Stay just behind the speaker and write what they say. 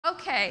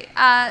Okay,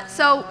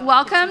 so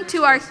welcome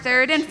to our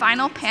third and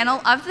final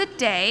panel of the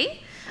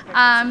day,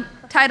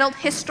 titled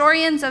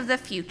Historians of the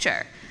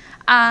Future.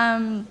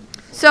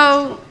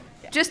 So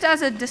just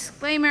as a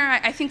disclaimer,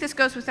 I think this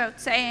goes without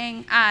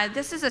saying,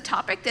 this is a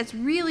topic that's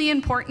really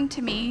important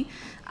to me,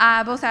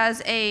 both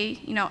as a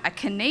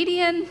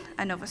Canadian,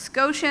 a Nova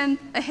Scotian,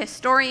 a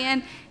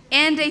historian,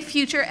 and a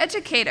future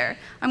educator.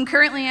 I'm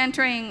currently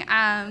entering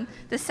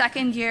the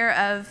second year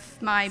of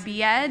my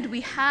B.Ed.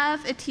 We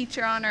have a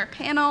teacher on our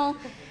panel,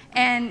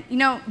 and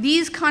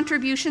these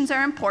contributions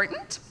are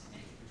important.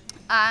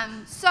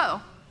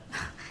 So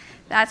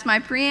that's my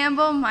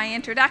preamble, my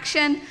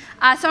introduction.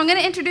 So I'm going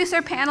to introduce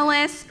our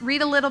panelists,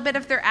 read a little bit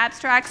of their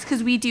abstracts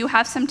because we do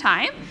have some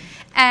time,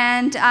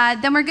 and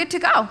then we're good to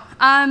go.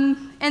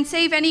 And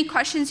save any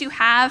questions you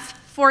have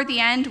for the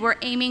end. We're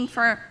aiming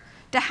to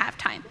have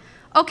time.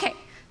 Okay.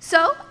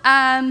 So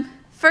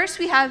first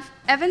we have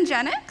Evan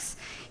Jennings.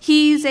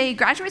 He's a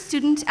graduate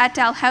student at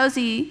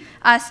Dalhousie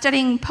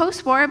studying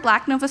post-war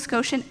Black Nova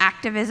Scotian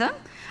activism,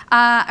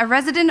 a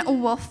resident of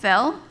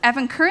Wolfville.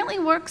 Evan currently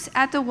works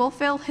at the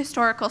Wolfville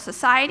Historical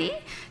Society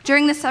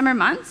during the summer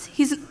months.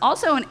 He's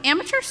also an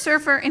amateur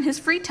surfer in his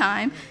free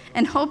time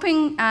and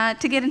hoping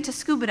to get into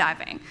scuba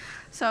diving.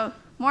 So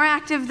more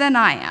active than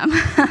I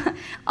am.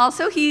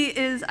 Also,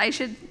 I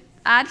should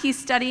add, he's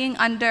studying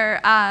under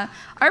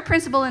our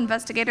principal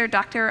investigator,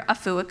 Dr.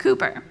 Afua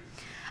Cooper.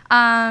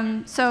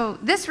 So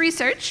this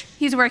research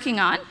he's working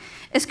on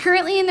is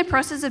currently in the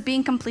process of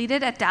being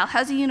completed at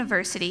Dalhousie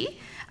University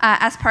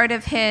as part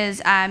of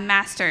his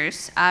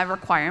master's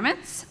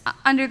requirements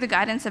under the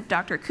guidance of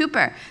Dr.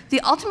 Cooper. The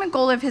ultimate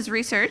goal of his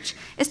research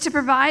is to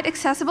provide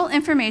accessible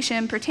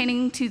information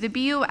pertaining to the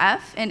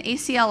BUF and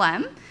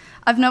ACLM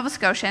of Nova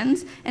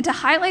Scotians and to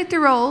highlight the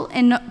role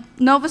in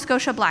Nova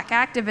Scotia Black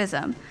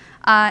activism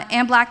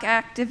and Black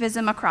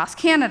activism across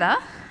Canada.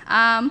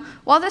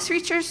 While this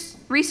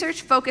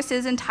research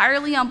focuses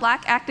entirely on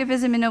Black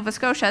activism in Nova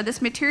Scotia,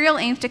 this material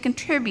aims to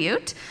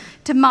contribute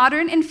to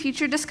modern and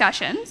future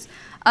discussions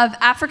of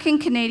African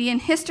Canadian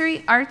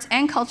history, arts,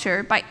 and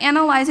culture by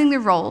analyzing the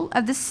role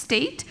of the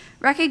state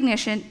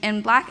recognition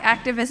in Black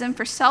activism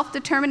for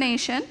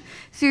self-determination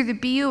through the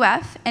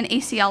BUF and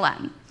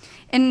ACLM.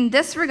 In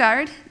this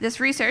regard, this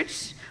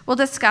research will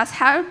discuss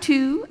how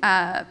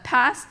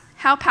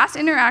past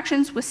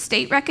interactions with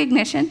state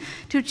recognition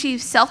to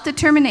achieve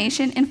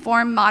self-determination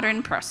inform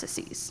modern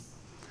processes.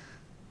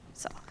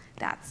 So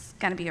that's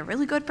going to be a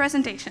really good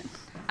presentation.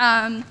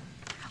 I'm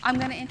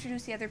going to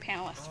introduce the other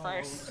panelists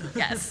first.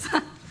 Yes.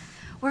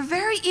 We're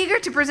very eager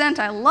to present.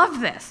 I love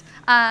this.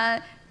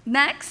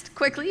 Next,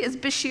 quickly, is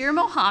Bashir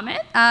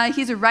Mohammed.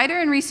 He's a writer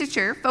and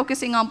researcher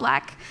focusing on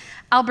Black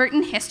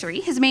Albertan history.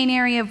 His main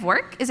area of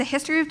work is a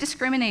history of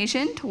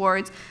discrimination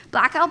towards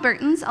Black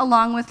Albertans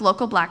along with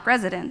local Black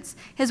residents.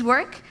 His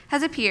work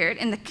has appeared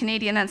in the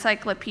Canadian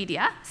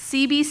Encyclopedia,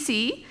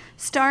 CBC,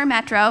 Star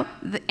Metro,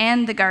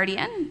 and The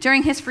Guardian.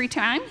 During his free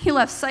time, he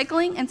loves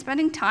cycling and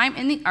spending time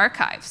in the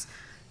archives.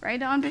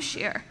 Right on,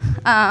 Bashir.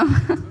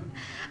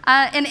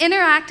 An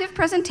interactive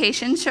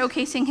presentation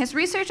showcasing his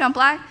research on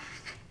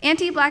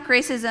anti-Black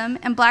racism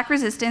and Black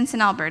resistance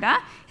in Alberta.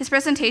 His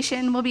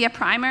presentation will be a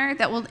primer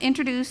that will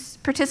introduce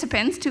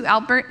participants to the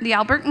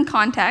Albertan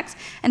context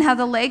and how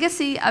the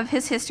legacy of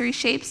his history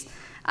shapes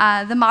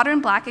the modern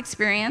Black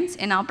experience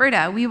in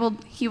Alberta.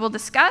 He will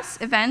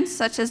discuss events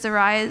such as the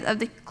rise of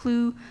the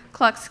Ku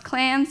Klux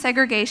Klan,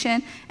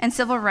 segregation, and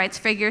civil rights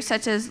figures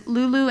such as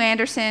Lulu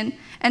Anderson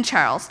and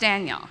Charles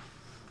Daniel.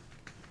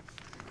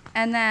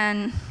 And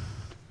then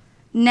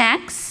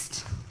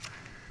next,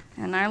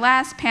 and our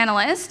last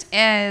panelist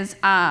is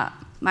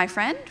my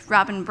friend,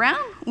 Robin Brown.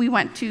 We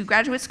went to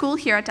graduate school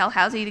here at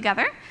Dalhousie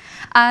together.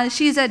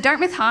 She's a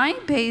Dartmouth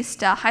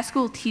High-based high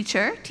school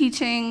teacher,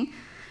 teaching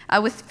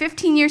with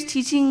 15 years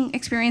teaching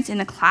experience in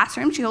the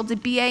classroom. She holds a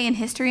BA in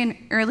History and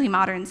Early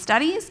Modern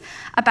Studies,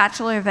 a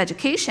Bachelor of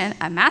Education,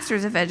 a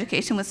Master's of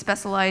Education with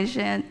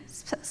specialization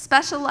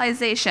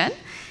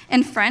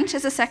in French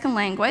as a second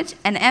language,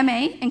 an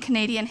MA in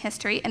Canadian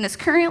history, and is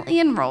currently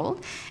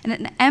enrolled in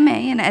an MA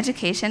in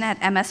education at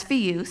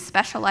MSVU,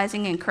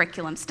 specializing in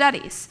curriculum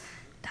studies.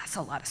 That's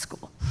a lot of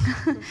school.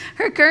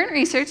 Her current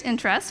research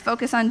interests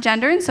focus on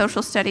gender and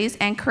social studies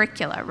and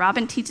curricula.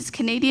 Robin teaches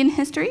Canadian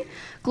history,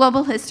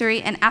 global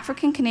history, and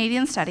African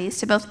Canadian studies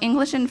to both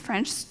English and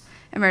French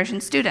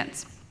immersion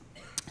students.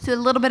 So a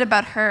little bit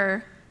about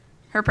her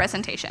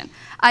presentation.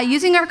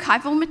 Using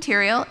archival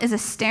material is a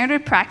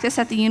standard practice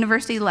at the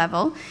university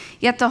level,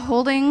 yet the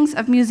holdings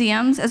of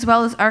museums as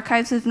well as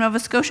archives of Nova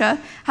Scotia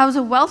house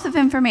a wealth of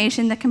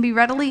information that can be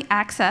readily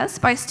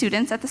accessed by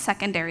students at the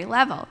secondary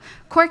level.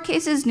 Court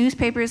cases,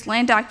 newspapers,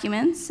 land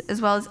documents,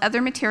 as well as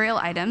other material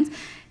items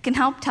can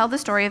help tell the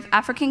story of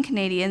African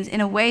Canadians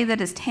in a way that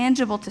is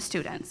tangible to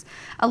students,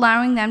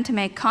 allowing them to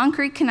make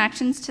concrete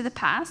connections to the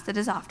past that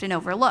is often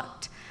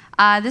overlooked.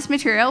 This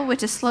material,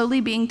 which is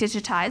slowly being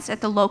digitized at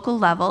the local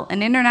level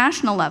and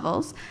international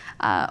levels,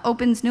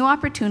 opens new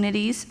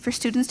opportunities for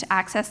students to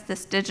access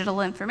this digital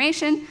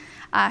information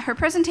Her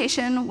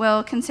presentation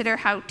will consider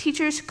how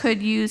teachers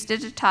could use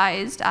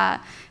digitized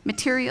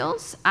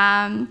materials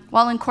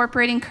while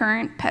incorporating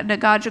current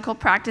pedagogical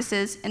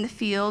practices in the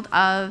field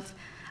of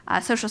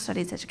social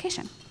studies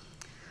education.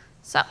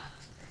 So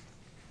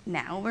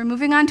now we're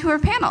moving on to our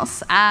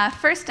panels.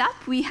 First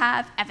up, we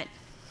have Evan.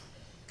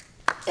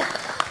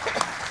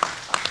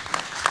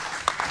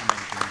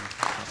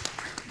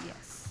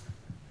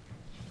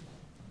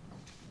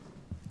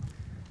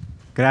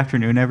 Good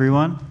afternoon,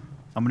 everyone.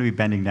 I'm going to be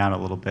bending down a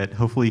little bit.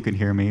 Hopefully you can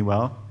hear me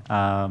well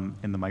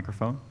in the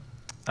microphone.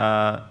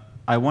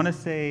 I want to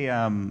say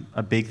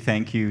a big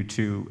thank you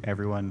to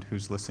everyone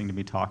who's listening to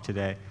me talk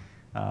today.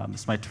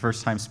 This is my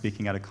first time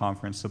speaking at a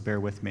conference, so bear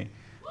with me.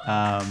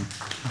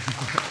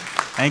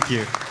 Thank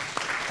you.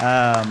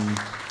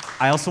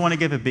 I also want to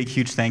give a big,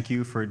 huge thank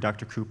you for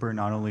Dr. Cooper,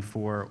 not only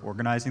for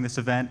organizing this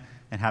event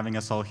and having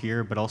us all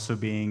here, but also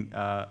being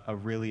a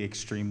really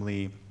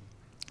extremely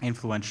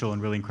influential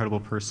and really incredible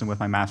person with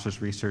my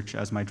master's research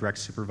as my direct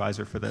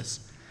supervisor for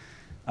this.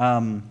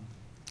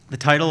 The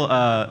title,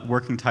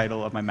 working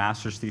title of my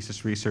master's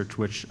thesis research,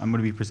 which I'm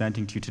going to be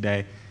presenting to you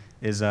today,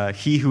 is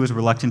He Who is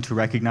Reluctant to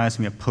Recognize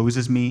Me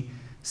Opposes Me,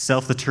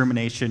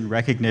 Self-Determination,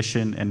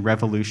 Recognition, and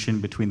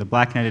Revolution Between the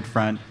Black United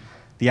Front,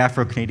 the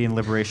Afro-Canadian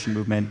Liberation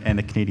Movement, and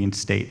the Canadian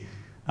State.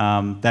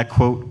 That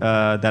quote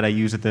that I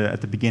use at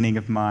the beginning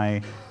of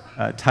my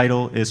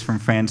title is from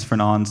Frantz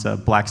Fanon's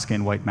Black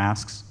Skin, White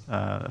Masks,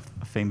 a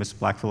famous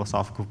black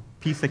philosophical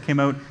piece that came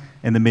out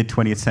in the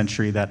mid-20th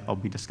century that I'll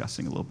be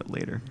discussing a little bit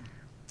later.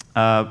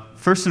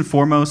 First and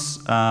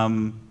foremost,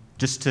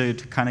 just to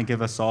kind of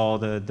give us all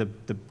the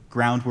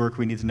groundwork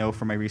we need to know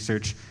for my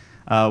research,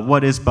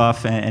 what is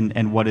BUF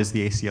and what is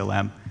the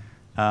ACLM?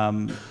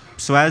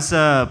 So as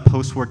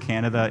post-war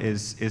Canada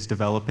is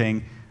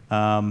developing,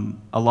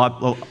 a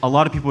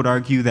lot of people would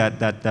argue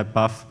that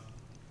BUF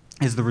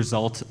is the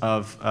result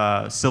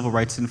of civil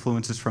rights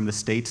influences from the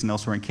States and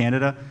elsewhere in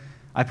Canada.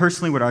 I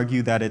personally would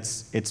argue that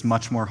it's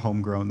much more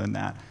homegrown than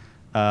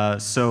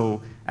that.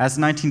 So as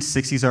the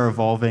 1960s are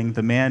evolving,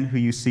 the man who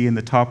you see in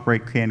the top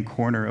right-hand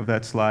corner of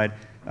that slide,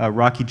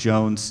 Rocky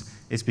Jones,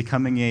 is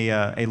becoming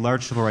a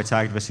large civil rights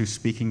activist who's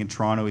speaking in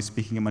Toronto, he's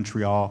speaking in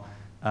Montreal,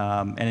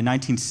 and in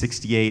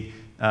 1968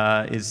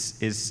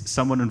 is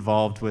someone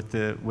involved with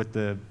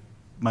the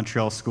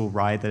Montreal school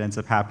riot that ends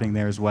up happening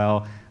there as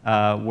well,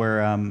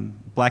 where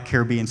Black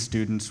Caribbean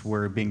students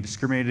were being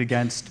discriminated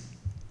against,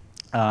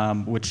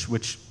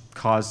 which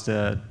caused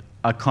a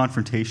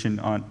confrontation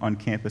on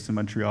campus in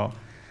Montreal.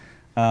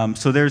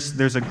 So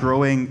there's a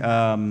growing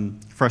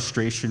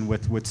frustration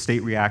with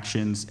state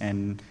reactions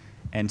and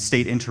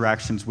state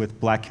interactions with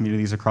Black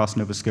communities across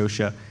Nova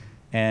Scotia.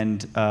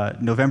 And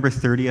November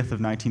 30th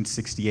of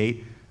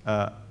 1968,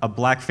 a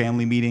Black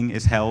family meeting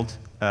is held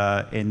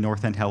in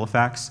North End,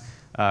 Halifax,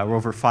 where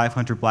over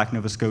 500 Black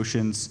Nova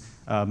Scotians,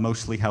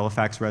 mostly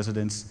Halifax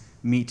residents,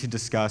 meet to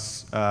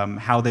discuss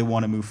how they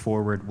want to move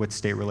forward with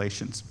state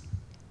relations.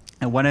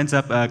 And what ends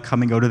up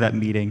coming out of that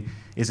meeting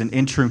is an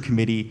interim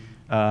committee,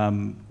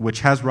 which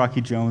has Rocky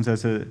Jones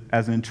as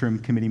an interim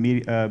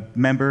committee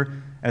member,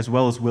 as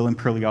well as William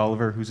Pearlie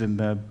Oliver, who's in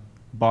the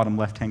bottom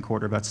left-hand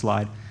corner of that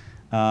slide.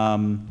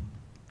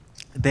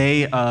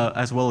 They,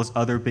 as well as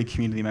other big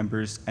community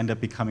members, end up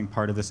becoming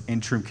part of this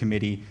interim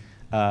committee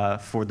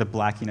for the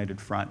Black United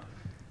Front.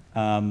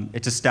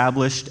 It's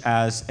established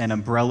as an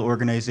umbrella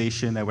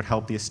organization that would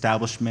help the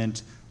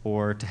establishment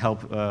or to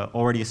help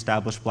already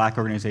established Black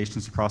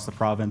organizations across the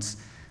province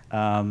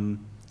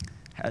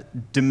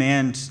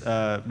demand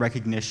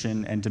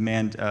recognition and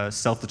demand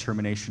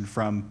self-determination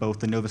from both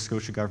the Nova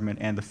Scotia government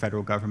and the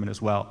federal government as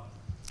well.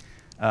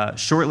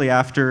 Shortly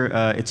after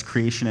its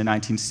creation in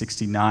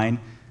 1969,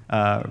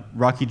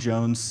 Rocky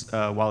Jones,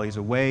 while he's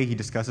away, he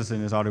discusses in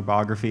his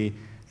autobiography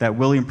that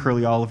William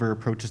Pearlie Oliver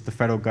approaches the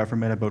federal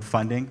government about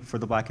funding for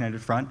the Black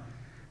United Front.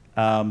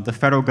 The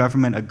federal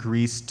government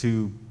agrees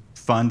to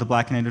fund the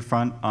Black United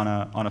Front on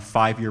a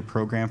 5-year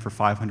program for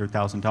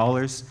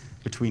 $500,000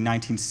 between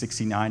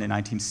 1969 and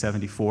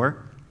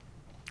 1974.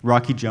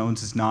 Rocky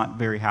Jones is not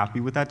very happy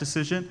with that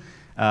decision.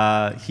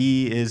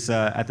 He is,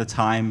 at the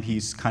time,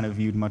 he's kind of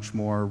viewed much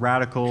more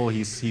radical.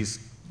 He's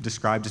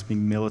described as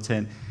being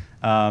militant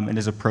in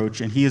his approach,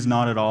 and he is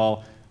not at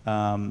all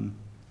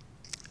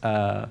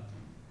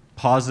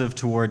positive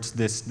towards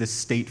this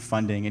state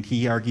funding. And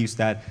he argues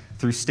that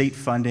through state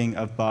funding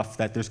of BUF,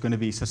 that there's going to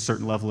be a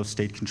certain level of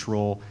state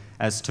control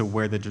as to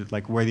where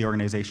the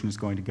organization is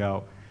going to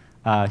go.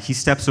 He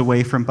steps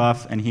away from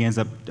BUF and he ends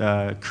up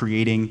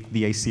creating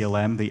the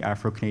ACLM, the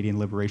Afro-Canadian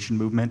Liberation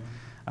Movement,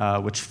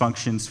 which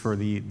functions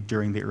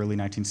during the early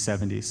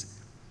 1970s.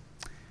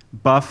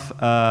 BUF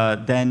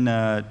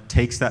then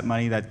takes that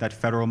money, that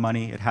federal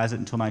money, it has it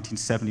until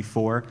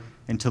 1974,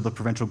 until the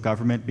provincial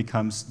government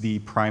becomes the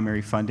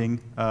primary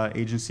funding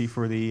agency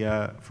for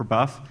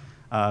BUF,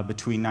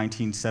 between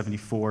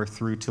 1974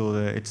 through till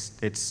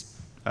its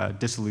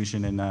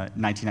dissolution in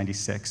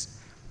 1996.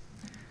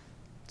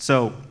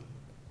 So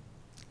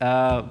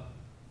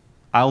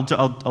I'll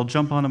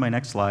jump on to my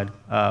next slide,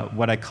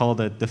 what I call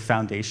the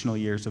foundational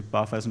years of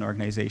BUF as an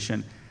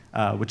organization.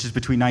 which is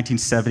between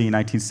 1970 and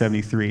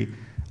 1973.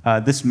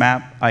 This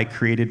map I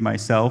created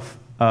myself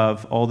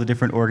of all the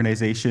different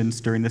organizations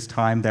during this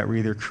time that were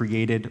either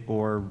created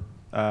or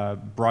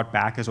brought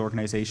back as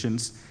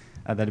organizations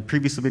that had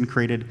previously been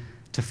created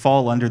to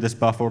fall under this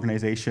Buff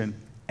organization.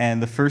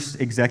 And the first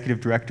executive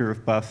director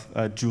of Buff,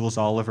 Jules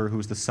Oliver,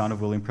 who's the son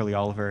of William Purley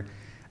Oliver,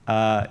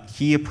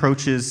 he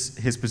approaches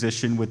his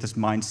position with this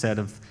mindset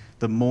of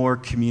the more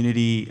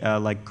community,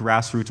 like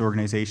grassroots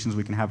organizations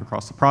we can have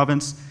across the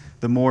province,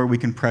 the more we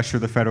can pressure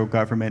the federal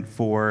government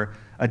for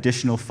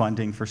additional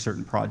funding for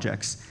certain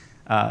projects.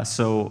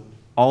 So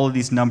all of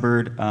these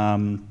numbered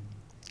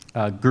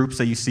groups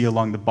that you see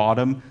along the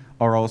bottom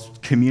are all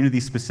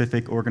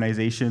community-specific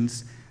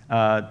organizations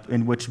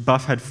in which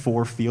Buff had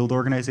 4 field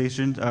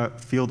organizations,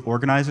 field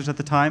organizers at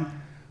the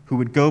time, who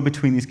would go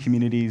between these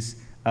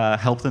communities,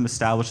 help them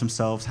establish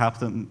themselves, help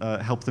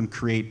them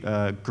create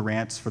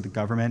grants for the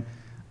government,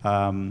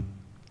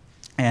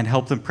 and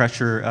help them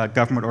pressure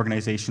government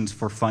organizations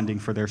for funding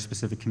for their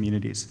specific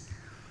communities.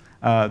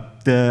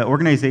 The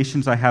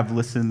organizations I have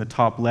listed in the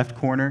top left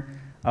corner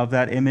of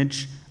that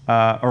image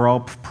are all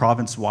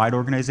province-wide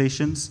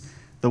organizations.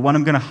 The one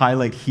I'm going to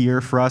highlight here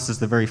for us is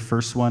the very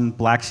first one,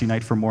 Blacks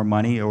Unite for More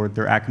Money, or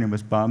their acronym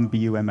was BUMM,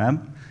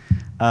 B-U-M-M.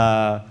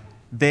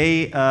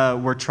 They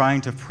were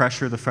trying to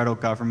pressure the federal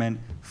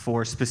government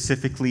for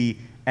specifically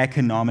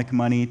economic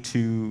money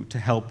to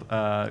help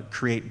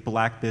create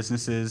black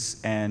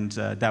businesses, and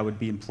that would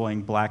be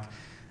employing black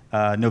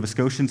Nova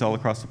Scotians all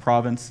across the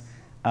province.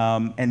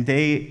 And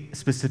they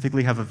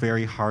specifically have a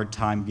very hard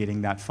time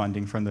getting that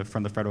funding from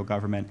the federal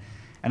government.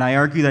 And I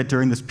argue that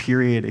during this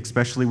period,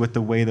 especially with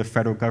the way the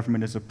federal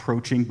government is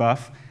approaching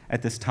Buff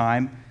at this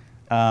time,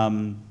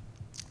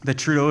 the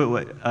Trudeau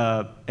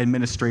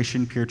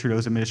administration, Pierre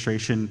Trudeau's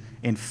administration,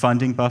 in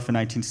funding Buff in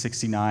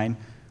 1969,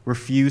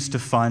 refused to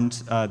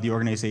fund the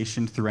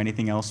organization through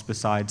anything else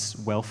besides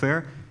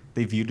welfare.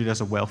 They viewed it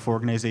as a welfare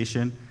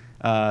organization.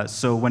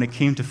 So when it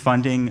came to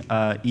funding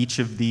each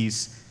of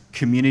these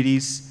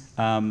communities,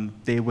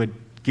 they would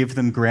give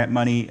them grant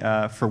money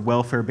for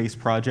welfare-based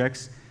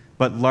projects.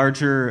 But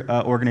larger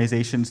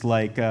organizations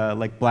like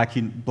Blacks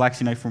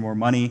Unite for More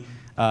Money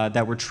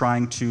that were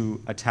trying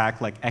to attack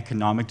like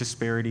economic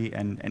disparity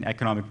and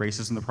economic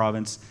racism in the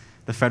province,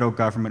 the federal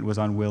government was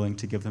unwilling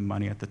to give them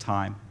money at the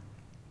time.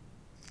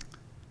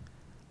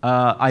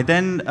 I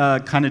then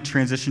kind of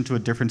transitioned to a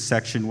different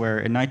section where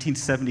in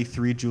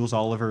 1973, Jules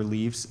Oliver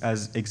leaves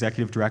as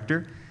executive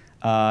director.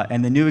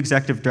 And the new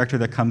executive director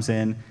that comes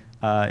in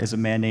is a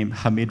man named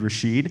Hamid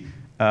Rashid.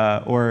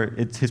 Or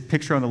it's his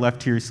picture on the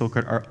left here, he's still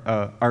called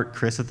Art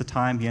Chris at the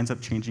time. He ends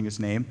up changing his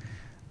name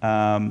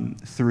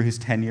through his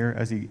tenure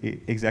as the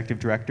executive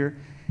director.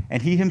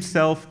 And he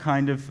himself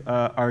kind of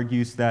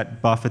argues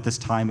that Buff at this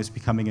time is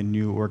becoming a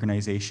new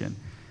organization.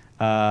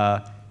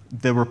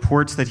 The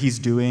reports that he's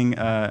doing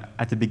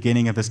at the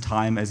beginning of his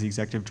time as the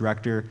executive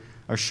director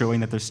are showing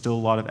that there's still a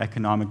lot of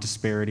economic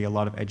disparity, a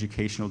lot of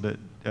educational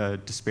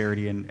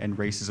disparity and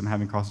racism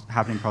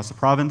happening across the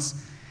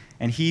province.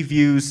 And he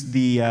views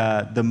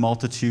the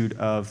multitude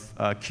of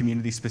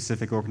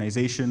community-specific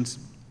organizations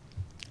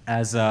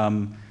as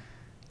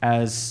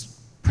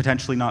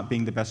potentially not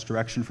being the best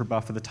direction for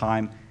Buff at the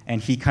time,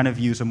 and he kind of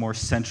views a more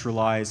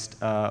centralized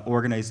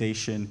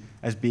organization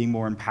as being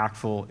more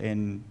impactful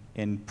in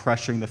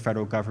pressuring the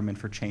federal government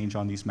for change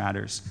on these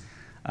matters,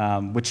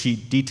 which he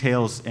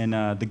details in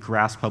the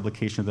GRASP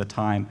publication of the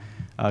time.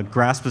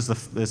 GRASP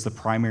is the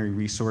primary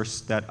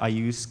resource that I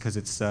use because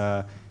it's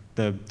the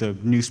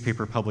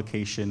newspaper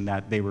publication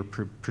that they were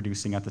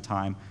producing at the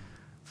time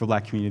for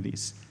black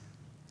communities.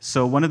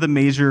 So one of the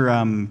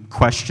major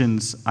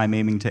questions I'm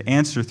aiming to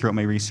answer throughout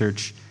my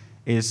research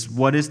is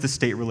what is the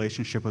state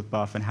relationship with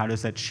Buff and how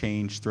does that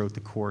change throughout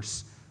the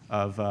course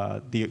of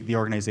the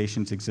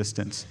organization's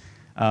existence?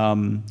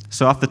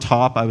 So off the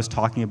top, I was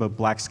talking about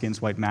Black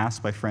Skins, White Masks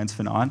by Frantz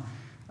Fanon.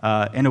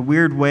 In a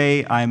weird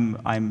way,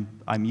 I'm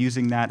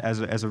using that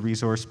as a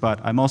resource,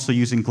 but I'm also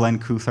using Glenn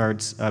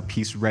Couthard's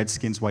piece, Red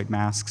Skins, White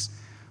Masks,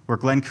 where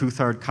Glenn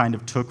Couthard kind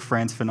of took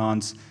Frantz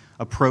Fanon's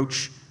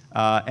approach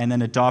and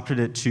then adopted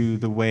it to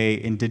the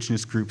way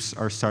Indigenous groups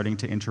are starting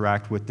to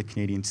interact with the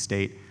Canadian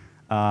state.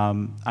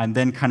 I'm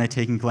then kind of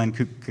taking Glenn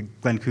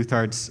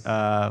Couthard's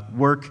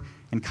work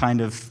and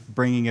kind of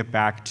bringing it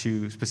back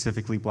to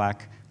specifically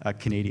black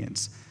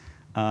Canadians.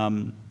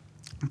 Glenn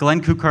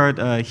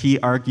Couthard, he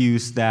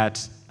argues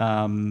that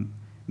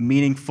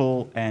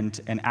meaningful and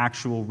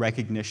actual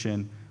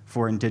recognition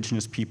for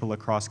Indigenous people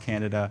across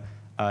Canada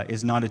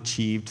is not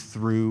achieved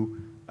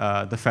through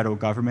the federal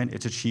government.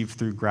 It's achieved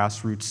through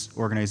grassroots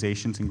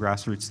organizations and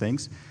grassroots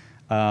things.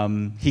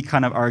 He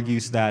kind of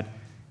argues that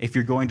if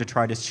you're going to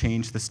try to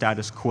change the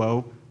status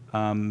quo,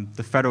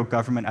 the federal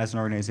government as an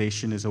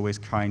organization is always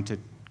trying to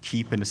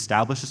keep and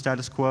establish a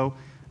status quo,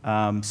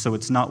 so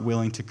it's not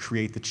willing to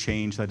create the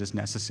change that is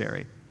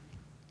necessary.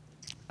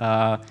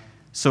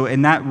 So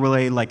in that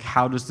way, like,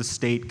 how does the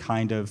state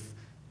kind of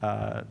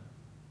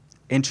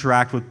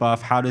interact with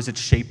Buff? How does it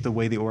shape the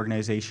way the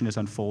organization is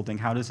unfolding?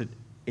 How does it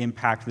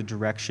impact the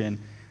direction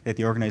that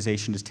the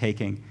organization is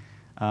taking?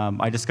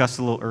 I discussed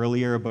a little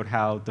earlier about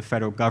how the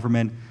federal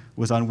government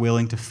was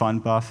unwilling to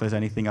fund BUFF as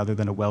anything other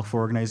than a welfare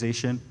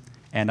organization.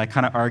 And I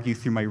kind of argue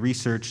through my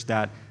research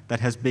that that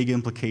has big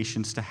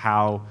implications to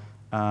how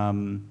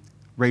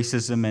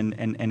racism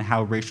and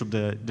how racial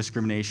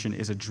discrimination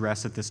is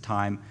addressed at this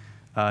time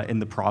in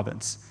the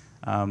province.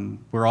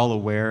 We're all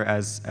aware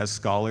as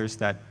scholars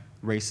that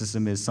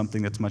racism is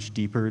something that's much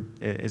deeper,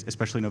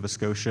 especially in Nova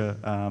Scotia,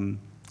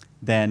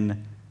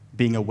 than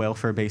being a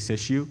welfare-based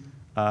issue.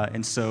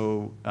 And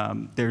so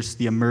there's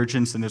the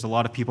emergence, and there's a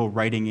lot of people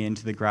writing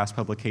into the GRASS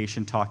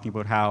publication talking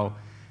about how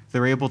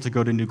they're able to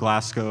go to New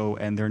Glasgow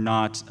and they're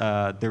not,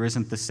 there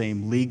isn't the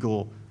same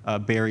legal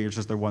barriers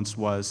as there once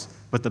was,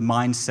 but the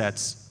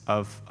mindsets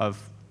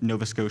of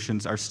Nova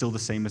Scotians are still the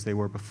same as they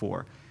were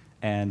before.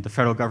 And the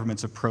federal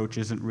government's approach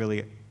isn't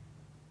really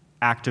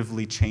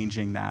actively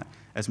changing that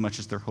as much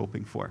as they're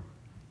hoping for.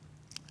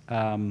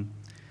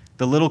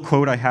 The little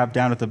quote I have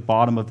down at the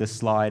bottom of this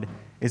slide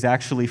is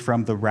actually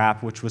from The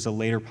Rap, which was a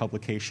later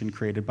publication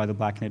created by the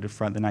Black Native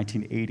Front in the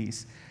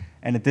 1980s.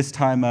 And at this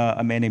time,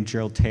 a man named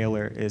Gerald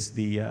Taylor is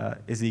the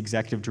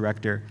executive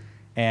director.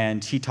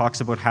 And he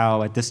talks about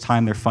how at this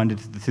time they're funded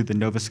through the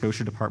Nova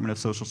Scotia Department of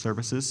Social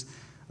Services.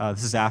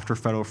 This is after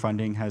federal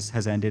funding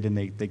has ended and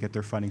they get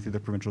their funding through the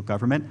provincial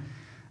government.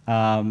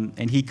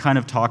 And he kind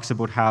of talks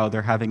about how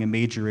they're having a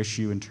major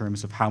issue in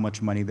terms of how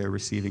much money they're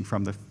receiving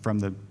from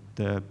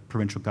the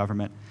provincial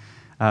government.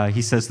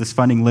 He says this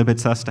funding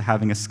limits us to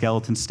having a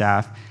skeleton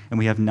staff, and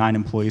we have 9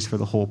 employees for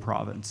the whole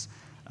province,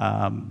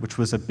 which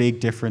was a big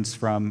difference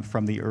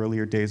from the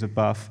earlier days of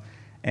BUFF.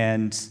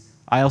 And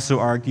I also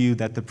argue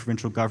that the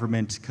provincial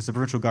government, because the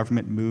provincial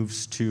government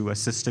moves to a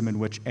system in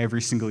which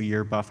every single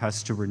year BUFF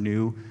has to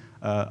renew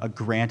a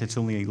grant. It's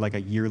only like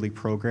a yearly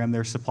program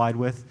they're supplied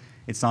with.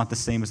 It's not the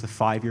same as the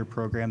 5-year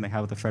program they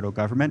have with the federal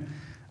government,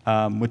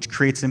 which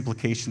creates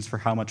implications for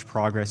how much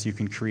progress you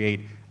can create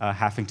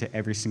having to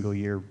every single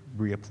year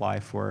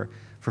reapply for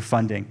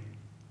funding.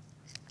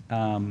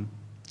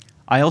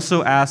 I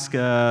also ask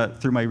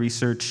through my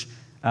research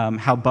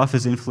how BUFF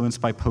is influenced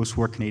by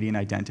post-war Canadian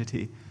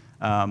identity.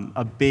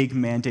 A big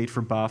mandate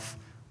for BUFF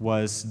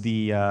was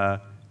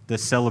the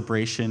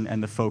celebration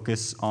and the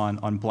focus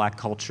on Black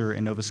culture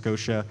in Nova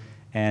Scotia,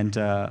 and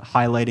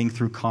highlighting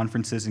through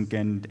conferences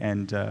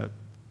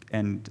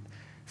and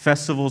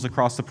festivals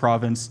across the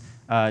province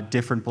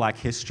different Black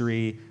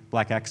history,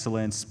 Black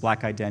excellence,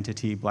 Black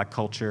identity, Black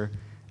culture.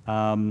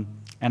 And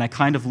I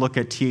kind of look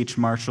at T.H.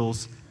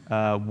 Marshall's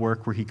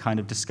work where he kind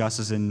of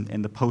discusses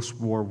in the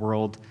post-war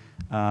world,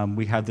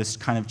 we have this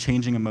kind of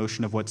changing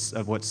emotion of what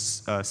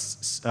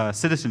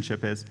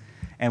citizenship is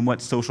and what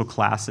social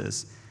class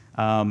is.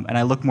 And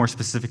I look more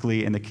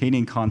specifically in the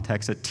Canadian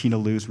context at Tina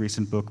Liu's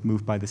recent book,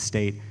 Moved by the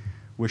State,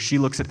 where she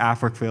looks at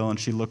Africville and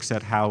she looks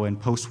at how in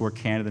post-war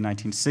Canada, the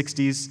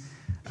 1960s,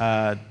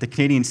 the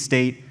Canadian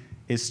state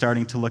is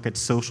starting to look at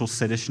social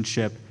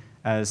citizenship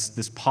as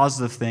this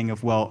positive thing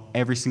of, well,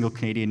 every single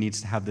Canadian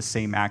needs to have the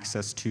same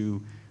access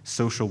to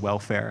social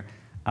welfare.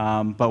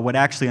 But what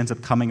actually ends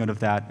up coming out of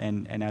that,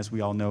 and as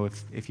we all know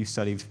if you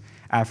study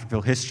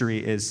Africville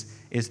history, is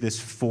this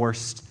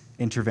forced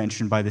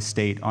intervention by the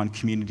state on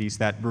communities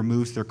that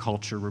removes their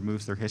culture,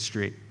 removes their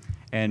history,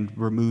 and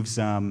removes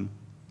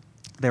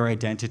their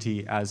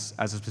identity as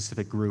a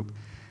specific group.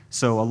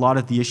 So a lot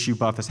of the issue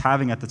BUFF is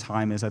having at the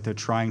time is that they're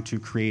trying to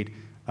create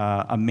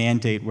a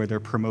mandate where they're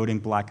promoting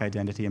Black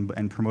identity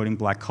and promoting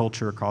Black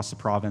culture across the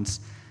province,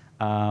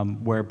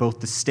 where both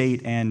the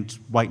state and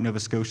white Nova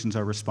Scotians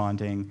are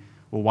responding,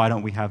 well, why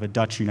don't we have a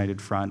Dutch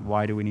United Front?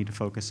 Why do we need to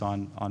focus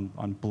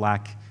on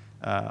Black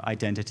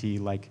identity?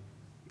 Like,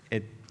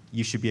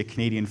 you should be a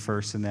Canadian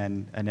first, and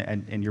then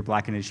and your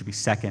Black identity should be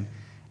second.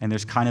 And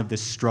there's kind of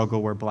this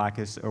struggle where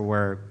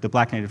where the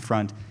Black Native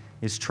Front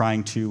is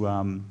trying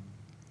to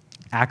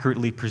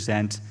accurately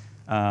present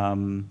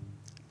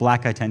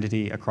Black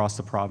identity across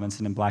the province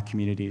and in Black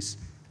communities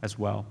as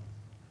well.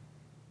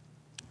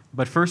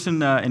 But first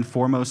and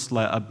foremost,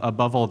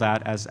 above all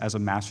that, as a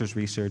master's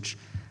research,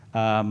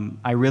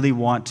 I really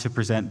want to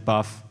present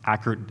BUFF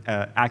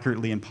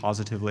accurately and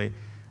positively.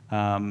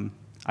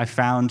 I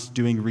found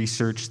doing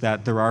research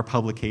that there are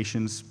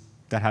publications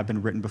that have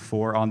been written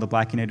before on the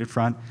Black United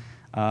Front,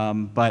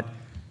 but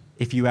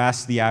if you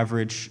ask the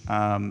average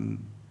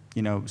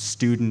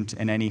student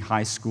in any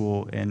high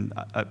school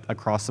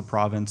across the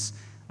province,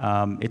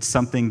 it's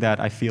something that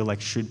I feel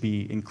like should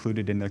be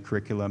included in their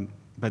curriculum,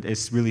 but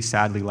it's really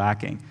sadly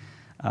lacking,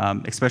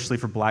 especially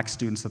for Black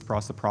students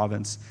across the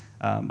province.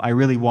 I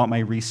really want my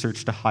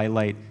research to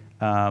highlight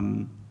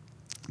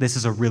this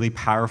is a really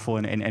powerful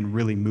and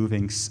really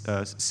moving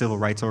civil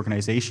rights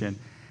organization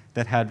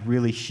that had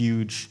really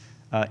huge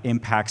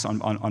impacts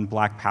on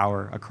Black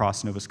power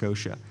across Nova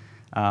Scotia.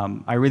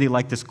 I really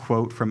like this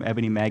quote from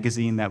Ebony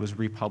magazine that was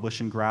republished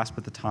in GRASP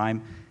at the time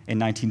in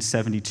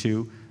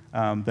 1972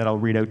 that I'll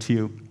read out to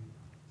you,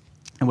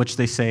 in which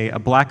they say, "A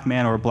Black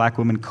man or a Black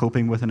woman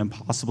coping with an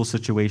impossible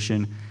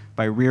situation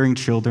by rearing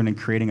children and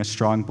creating a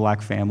strong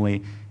Black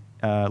family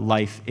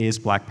life is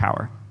Black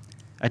power.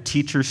 A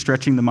teacher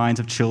stretching the minds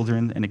of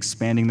children and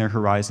expanding their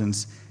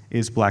horizons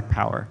is black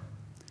power.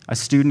 A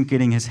student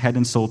getting his head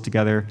and soul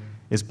together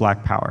is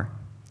black power.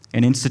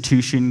 An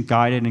institution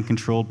guided and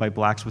controlled by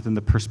blacks within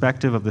the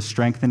perspective of the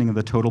strengthening of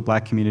the total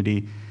black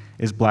community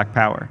is black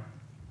power.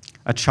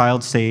 A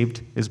child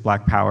saved is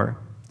black power.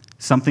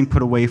 Something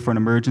put away for an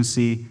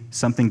emergency,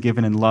 something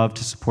given in love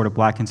to support a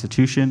black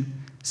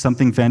institution,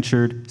 something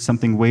ventured,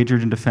 something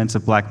wagered in defense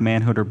of black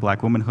manhood or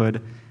black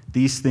womanhood.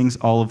 These things,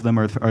 all of them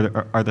are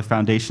the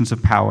foundations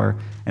of power,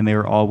 and they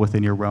are all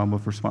within your realm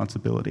of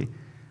responsibility.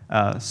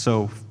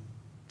 So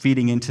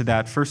feeding into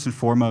that, first and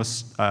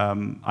foremost,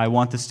 I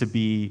want this to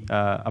be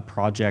a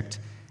project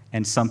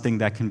and something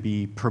that can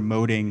be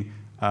promoting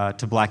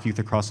to black youth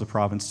across the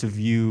province to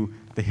view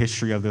the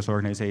history of this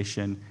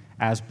organization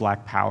as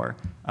black power,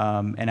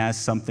 and as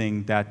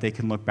something that they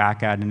can look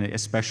back at, and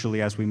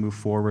especially as we move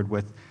forward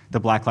with the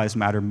Black Lives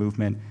Matter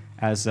movement,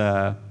 as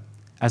a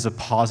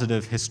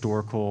positive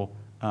historical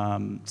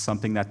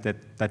something that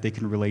they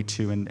can relate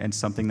to, and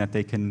something that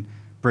they can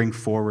bring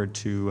forward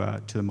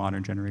to the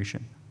modern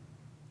generation.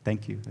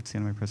 Thank you. That's the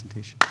end of my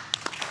presentation.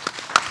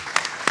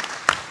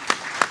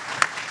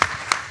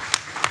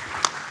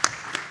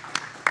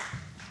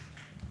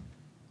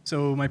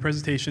 So my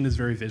presentation is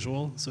very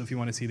visual, so if you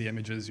want to see the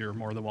images, you're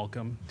more than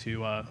welcome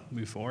to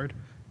move forward.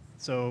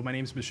 So my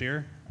name is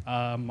Bashir.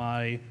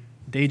 My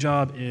day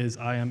job is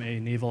I am a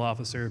naval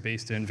officer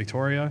based in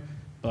Victoria,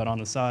 but on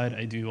the side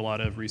I do a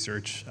lot of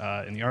research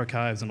in the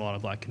archives and a lot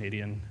of Black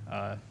Canadian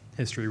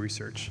history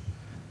research.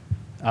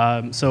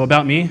 So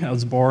about me, I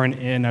was born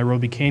in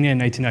Nairobi, Kenya in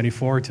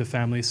 1994 to a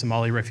family of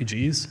Somali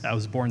refugees. I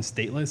was born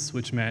stateless,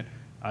 which meant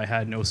I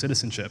had no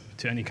citizenship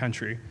to any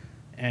country.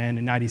 And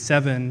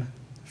in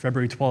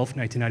February 12th,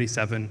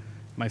 1997,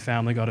 my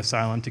family got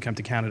asylum to come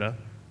to Canada.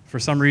 For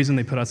some reason,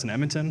 they put us in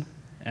Edmonton,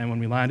 and when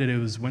we landed, it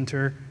was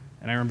winter,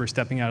 and I remember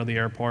stepping out of the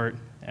airport,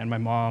 and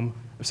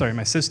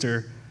my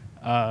sister,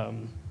 the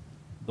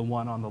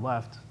one on the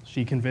left,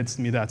 she convinced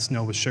me that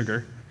snow was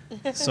sugar.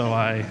 So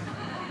I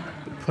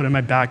put it in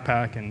my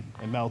backpack, and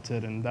it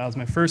melted, and that was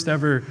my first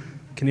ever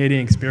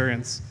Canadian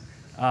experience.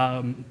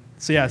 So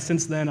yeah,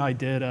 since then, I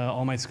did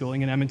all my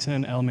schooling in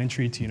Edmonton,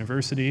 elementary to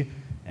university.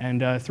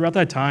 And throughout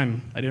that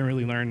time, I didn't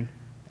really learn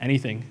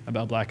anything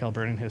about Black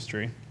Albertan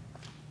history.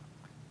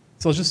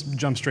 So let's just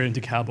jump straight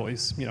into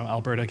cowboys,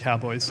 Alberta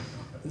cowboys.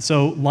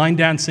 So line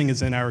dancing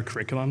is in our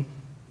curriculum.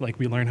 Like,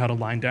 we learn how to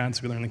line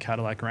dance, we learn the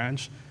Cadillac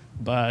Ranch,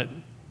 but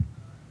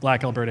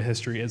Black Alberta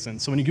history isn't.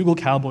 So when you Google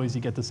cowboys,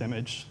 you get this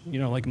image,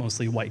 like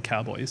mostly white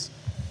cowboys.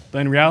 But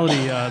in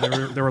reality,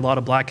 there were a lot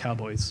of black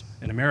cowboys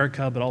in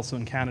America, but also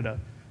in Canada.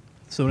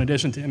 So in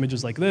addition to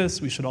images like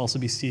this, we should also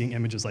be seeing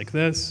images like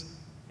this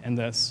and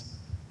this.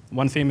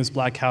 One famous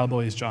black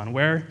cowboy is John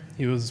Ware.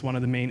 He was one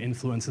of the main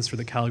influences for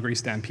the Calgary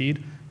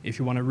Stampede. If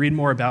you want to read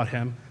more about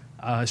him,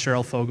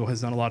 Cheryl Fogle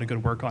has done a lot of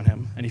good work on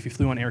him. And if you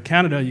flew on Air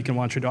Canada, you can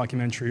watch her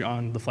documentary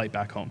on the flight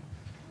back home.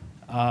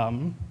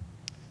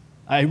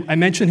 I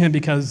mention him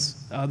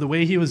because the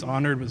way he was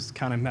honored was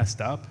kind of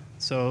messed up.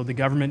 So the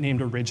government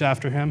named a ridge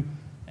after him,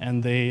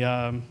 and they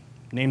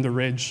named the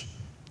ridge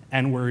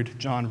N-word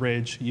John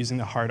Ridge using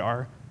the hard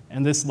R.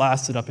 And this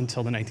lasted up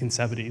until the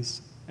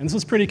 1970s. And this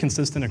was pretty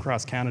consistent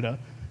across Canada.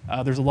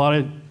 There's a lot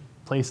of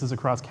places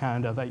across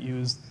Canada that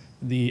use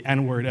the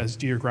N-word as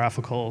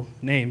geographical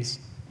names.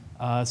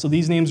 So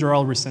these names are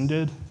all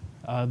rescinded.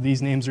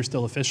 These names are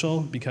still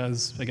official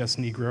because I guess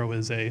Negro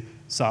is a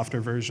softer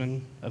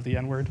version of the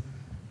N-word,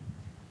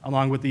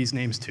 along with these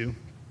names too.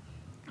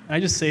 And I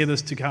just say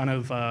this to kind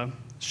of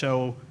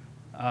show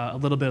a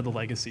little bit of the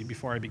legacy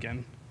before I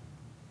begin.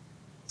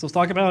 So let's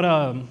talk about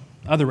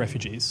other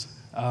refugees.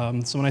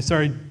 So when I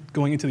started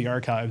going into the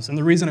archives, and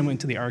the reason I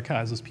went to the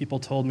archives was people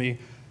told me,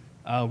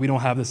 we don't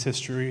have this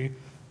history,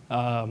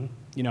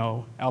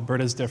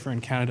 Alberta's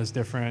different, Canada's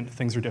different,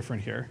 things are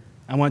different here.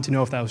 I wanted to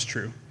know if that was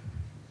true.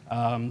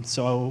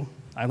 So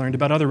I learned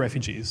about other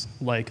refugees,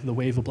 like the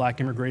wave of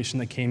black immigration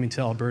that came into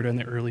Alberta in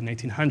the early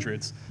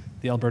 1900s.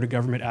 The Alberta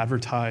government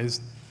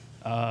advertised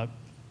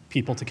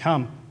people to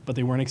come, but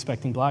they weren't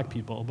expecting black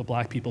people, but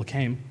black people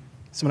came.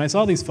 So when I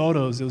saw these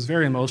photos, it was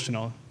very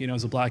emotional,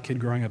 as a black kid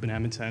growing up in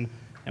Edmonton,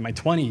 in my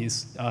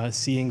 20s,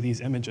 seeing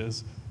these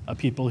images of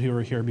people who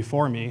were here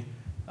before me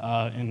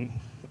in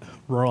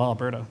rural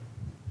Alberta.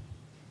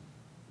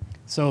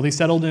 So they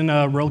settled in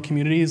rural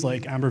communities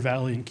like Amber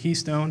Valley and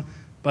Keystone,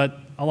 but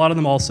a lot of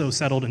them also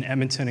settled in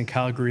Edmonton and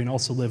Calgary and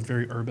also lived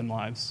very urban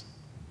lives.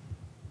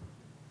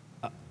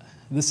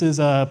 This is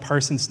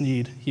Parson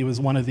Sneed. He was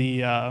one of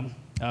the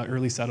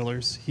early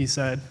settlers. He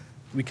said,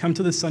 "We come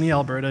to this sunny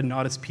Alberta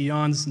not as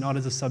peons, not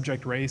as a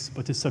subject race,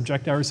 but to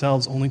subject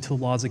ourselves only to the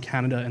laws of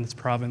Canada and its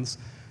province.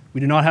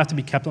 We do not have to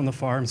be kept on the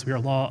farms. We are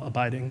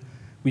law-abiding.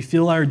 We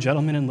feel our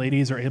gentlemen and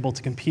ladies are able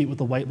to compete with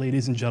the white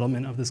ladies and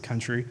gentlemen of this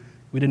country.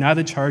 We deny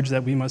the charge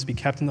that we must be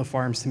kept in the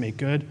farms to make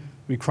good.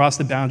 We cross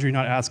the boundary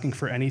not asking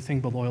for anything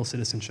but loyal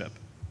citizenship."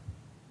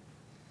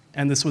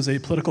 And this was a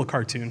political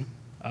cartoon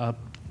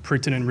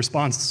printed in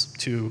response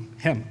to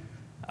him.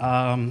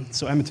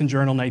 So Edmonton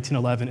Journal,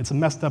 1911. It's a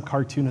messed up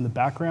cartoon in the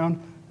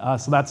background.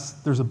 So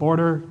there's a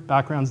border,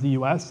 background's the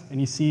US, and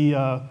you see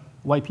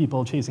white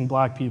people chasing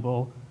black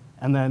people,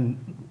 and then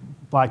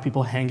black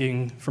people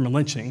hanging from a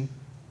lynching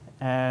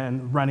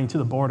and running to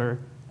the border.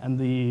 And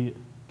the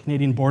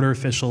Canadian border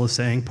official is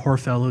saying, poor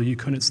fellow, you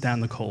couldn't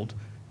stand the cold.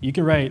 You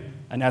can write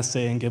an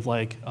essay and give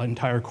like an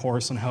entire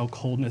course on how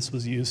coldness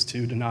was used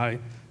to deny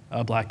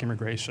black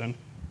immigration.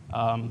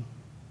 But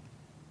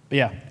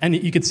yeah, and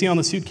you could see on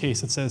the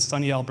suitcase it says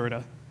sunny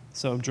Alberta,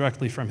 so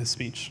directly from his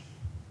speech.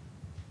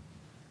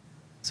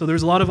 So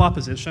there's a lot of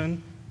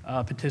opposition.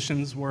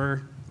 Petitions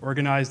were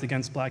organized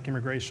against black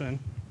immigration.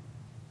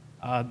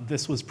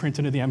 This was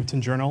printed in the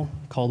Edmonton Journal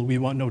called We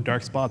Want No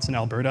Dark Spots in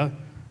Alberta.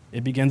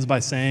 It begins by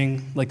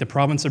saying, like the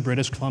province of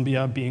British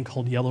Columbia being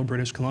called Yellow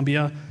British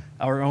Columbia,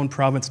 our own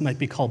province might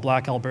be called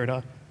Black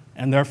Alberta,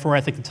 and therefore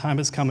I think the time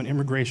has come when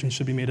immigration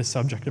should be made a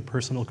subject of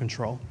personal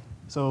control.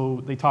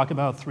 So they talk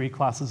about 3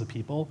 classes of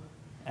people,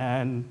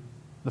 and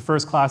the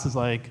first class is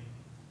like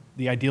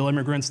the ideal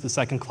immigrants. The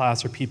second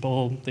class are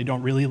people they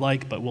don't really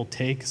like but will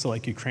take, so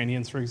like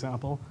Ukrainians, for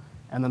example.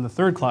 And then the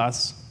third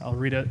class, I'll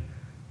read it.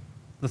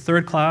 The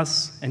third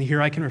class, and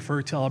here I can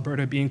refer to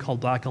Alberta being called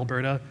Black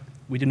Alberta.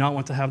 We do not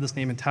want to have this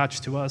name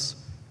attached to us,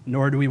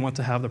 nor do we want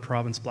to have the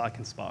province black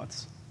in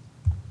spots.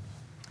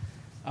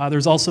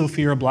 There's also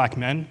fear of black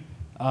men,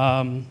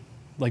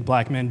 like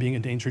black men being a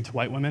danger to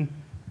white women.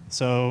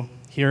 So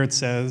here it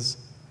says,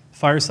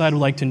 Fireside would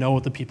like to know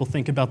what the people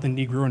think about the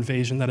Negro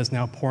invasion that is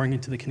now pouring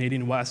into the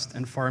Canadian West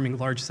and farming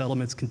large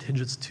settlements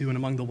contiguous to and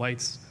among the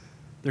whites.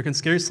 There can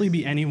scarcely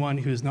be anyone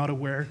who is not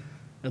aware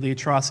of the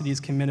atrocities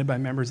committed by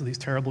members of these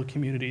terrible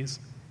communities,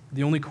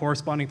 the only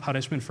corresponding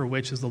punishment for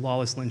which is the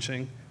lawless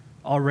lynching.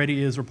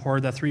 Already it is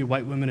reported that 3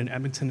 white women in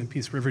Edmonton and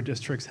Peace River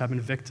districts have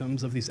been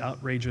victims of these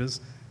outrages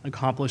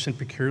accomplished in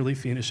peculiarly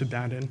fiendish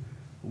abandon.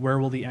 Where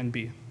will the end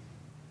be?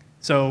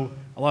 So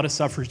a lot of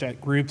suffragette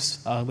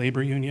groups,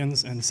 labor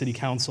unions, and city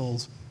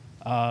councils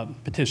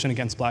petitioned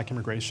against black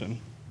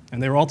immigration.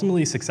 And they were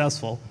ultimately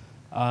successful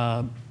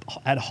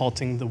at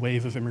halting the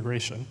wave of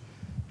immigration.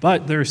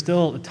 But there are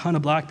still a ton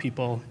of black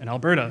people in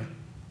Alberta.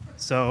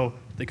 So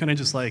they couldn't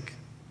just like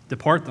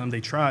deport them,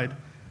 they tried.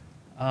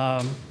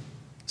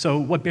 So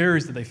what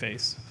barriers did they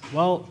face?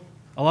 Well,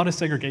 a lot of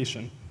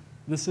segregation.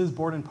 This is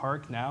Borden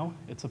Park now.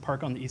 It's a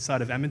park on the east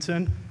side of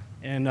Edmonton.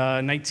 In the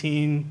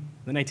 1920s,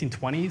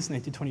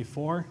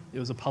 1924, it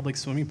was a public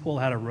swimming pool.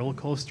 It had a roller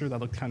coaster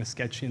that looked kind of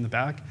sketchy in the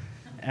back.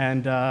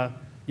 And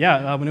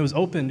when it was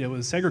opened, it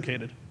was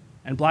segregated.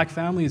 And black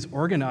families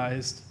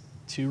organized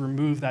to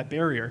remove that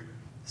barrier.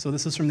 So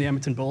this is from the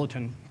Edmonton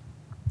Bulletin.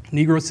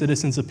 Negro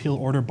citizens appeal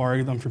order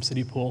barring them from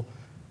city pool.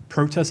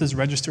 Protest is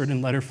registered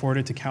and letter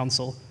forwarded to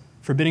council.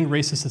 Forbidding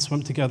racists to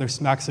swim together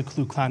smacks of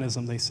Ku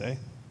Klanism, they say.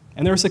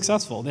 And they were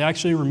successful. They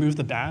actually removed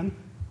the ban,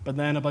 but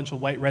then a bunch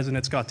of white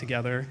residents got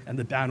together and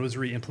the ban was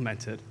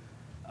re-implemented.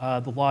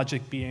 The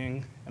logic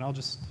being, and I'll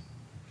just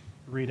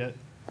read it.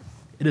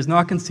 It is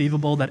not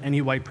conceivable that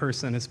any white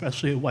person,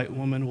 especially a white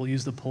woman, will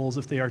use the polls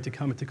if they are to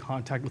come into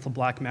contact with a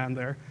black man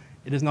there.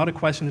 It is not a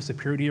question of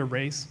superiority or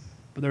race,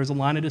 but there is a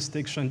line of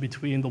distinction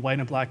between the white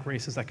and black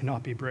races that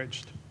cannot be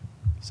bridged.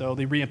 So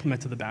they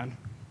re-implemented the ban.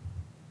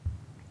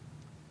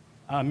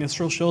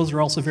 Minstrel shows are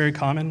also very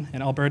common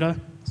in Alberta.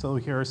 So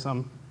here are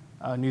some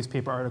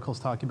newspaper articles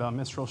talking about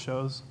minstrel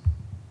shows.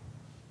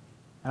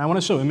 And I want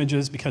to show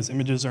images because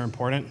images are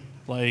important.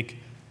 Like,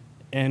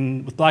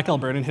 with Black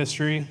Albertan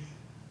history,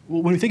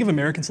 when we think of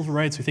American civil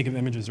rights, we think of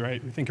images,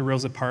 right? We think of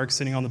Rosa Parks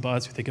sitting on the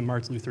bus. We think of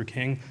Martin Luther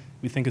King.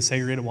 We think of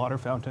segregated water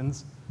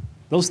fountains.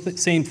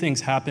 Those same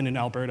things happen in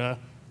Alberta,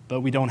 but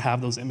we don't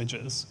have those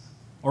images.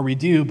 Or we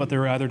do, but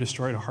they're either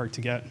destroyed or hard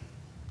to get.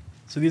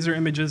 So these are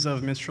images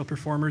of minstrel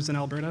performers in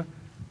Alberta.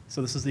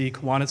 So this is the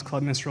Kiwanis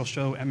Club Minstrel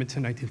Show,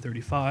 Edmonton,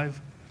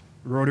 1935.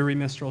 Rotary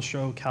Minstrel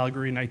Show,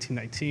 Calgary,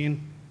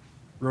 1919.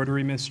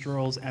 Rotary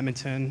Minstrels,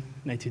 Edmonton,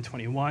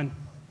 1921.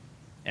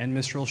 And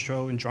Minstrel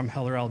Show in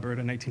Drumheller,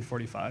 Alberta,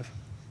 1945.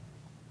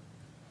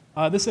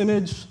 This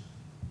image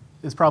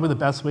is probably the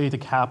best way to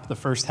cap the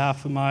first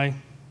half of my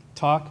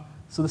talk.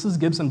 So this is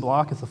Gibson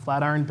Block. It's a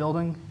Flatiron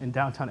building in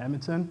downtown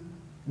Edmonton.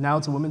 Now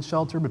it's a women's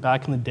shelter, but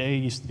back in the day,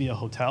 it used to be a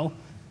hotel.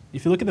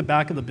 If you look at the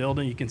back of the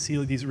building, you can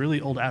see these really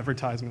old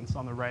advertisements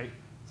on the right.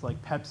 It's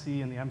like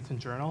Pepsi and the Edmonton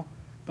Journal.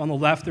 But on the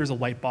left, there's a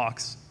white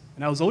box.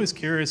 And I was always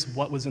curious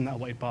what was in that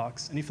white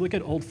box. And if you look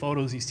at old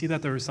photos, you see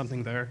that there was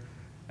something there.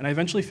 And I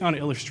eventually found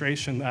an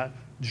illustration that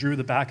drew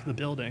the back of the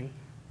building,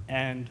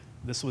 and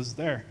this was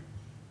there.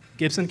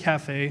 Gibson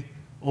Cafe,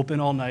 open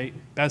all night,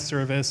 best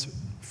service,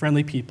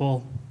 friendly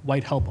people,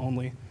 white help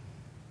only.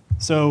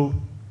 So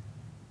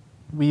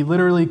we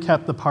literally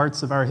kept the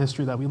parts of our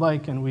history that we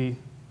like, and we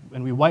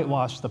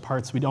whitewashed the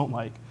parts we don't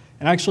like.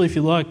 And actually, if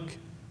you look,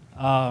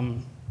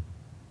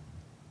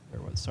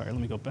 sorry,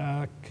 let me go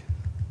back.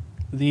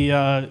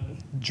 The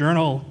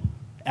journal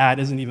ad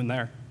isn't even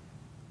there.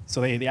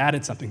 So they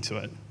added something to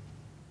it.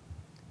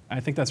 And I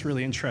think that's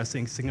really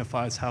interesting,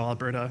 signifies how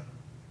Alberta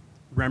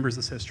remembers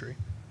this history.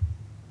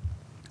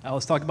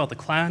 Let's talk about the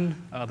Klan.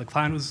 The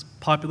Klan was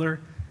popular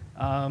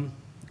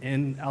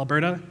in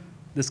Alberta.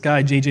 This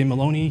guy, J.J.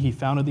 Maloney, he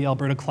founded the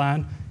Alberta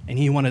Klan, and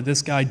he wanted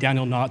this guy,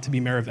 Daniel Knott, to be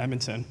mayor of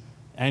Edmonton.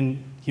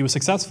 And he was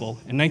successful.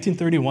 In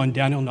 1931,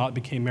 Daniel Knott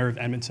became mayor of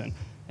Edmonton.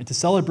 And to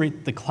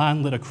celebrate, the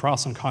Klan lit a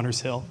cross on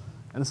Connors Hill.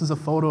 And this is a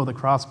photo of the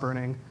cross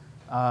burning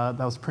that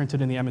was printed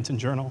in the Edmonton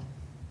Journal.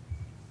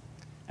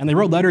 And they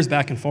wrote letters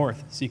back and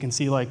forth. So you can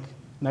see, like,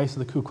 Knights of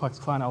the Ku Klux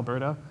Klan,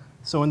 Alberta.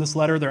 So in this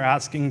letter, they're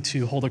asking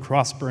to hold a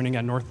cross burning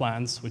at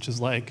Northlands, which is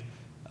like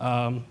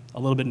a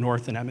little bit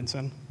north in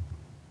Edmonton.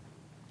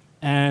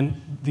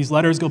 And these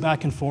letters go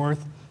back and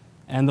forth.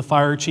 And the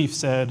fire chief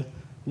said,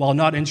 while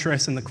not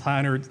interested in the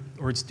Klan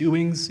or its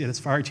doings, yet as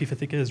fire chief, I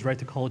think it is right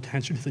to call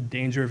attention to the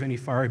danger of any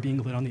fire being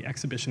lit on the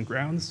exhibition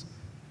grounds.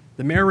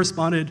 The mayor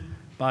responded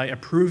by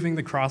approving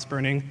the cross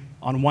burning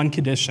on one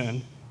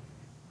condition.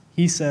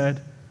 He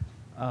said,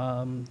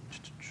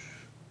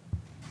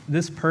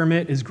 this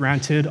permit is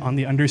granted on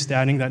the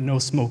understanding that no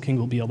smoking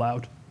will be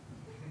allowed,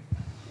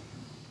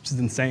 which is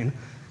insane.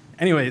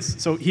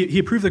 Anyways, so he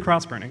approved the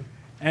cross burning.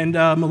 And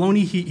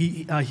Maloney,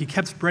 he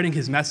kept spreading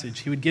his message.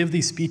 He would give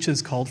these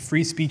speeches called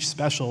free speech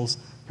specials.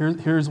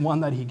 Here's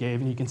one that he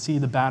gave, and you can see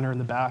the banner in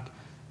the back.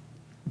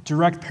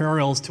 Direct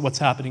parallels to what's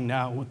happening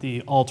now with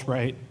the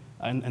alt-right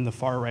and the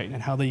far-right,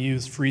 and how they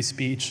use free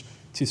speech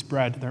to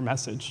spread their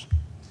message.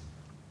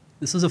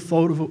 This is a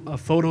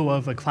photo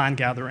of a Klan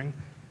gathering.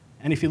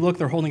 And if you look,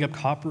 they're holding up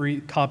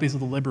copies of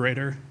The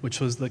Liberator, which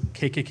was the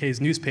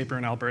KKK's newspaper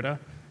in Alberta.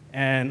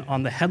 And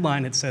on the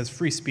headline, it says,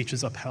 free speech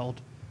is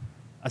upheld.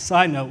 A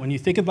side note, when you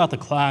think about the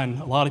Klan,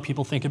 a lot of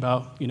people think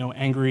about,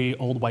 angry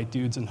old white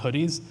dudes in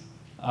hoodies.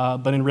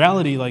 But in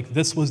reality, like,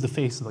 this was the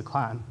face of the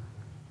Klan.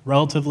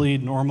 Relatively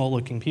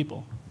normal-looking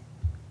people.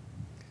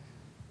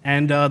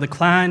 And the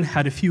Klan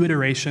had a few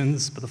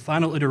iterations, but the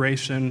final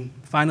iteration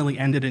finally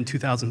ended in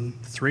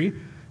 2003.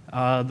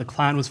 The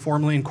Klan was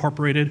formally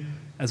incorporated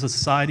as a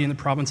society in the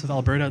province of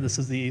Alberta. This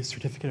is the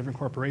Certificate of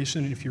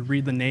Incorporation. And if you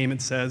read the name,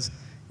 it says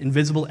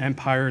Invisible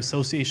Empire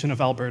Association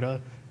of Alberta,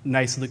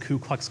 Knights of the Ku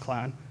Klux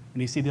Klan.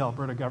 And you see the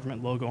Alberta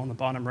government logo on the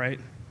bottom right.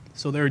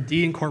 So they were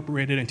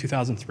de-incorporated in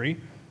 2003.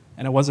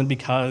 And it wasn't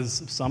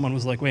because someone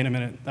was like, wait a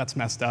minute, that's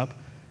messed up.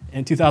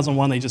 In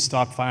 2001, they just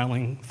stopped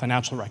filing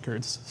financial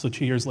records. So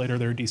 2 years later,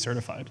 they were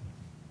decertified.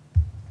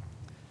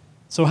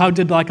 So how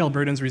did Black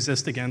Albertans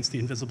resist against the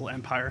Invisible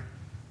Empire?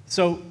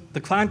 So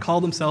the Klan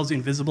called themselves the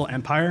Invisible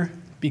Empire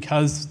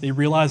because they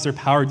realized their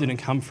power didn't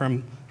come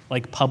from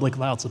public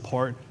loud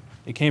support.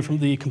 It came from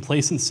the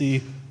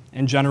complacency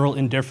and general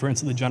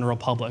indifference of the general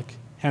public,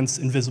 hence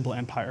Invisible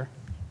Empire.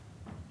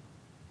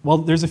 Well,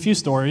 there's a few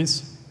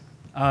stories.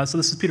 So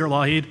this is Peter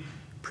Lougheed,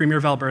 Premier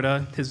of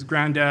Alberta. His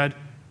granddad,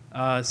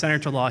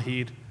 Senator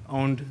Lougheed,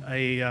 owned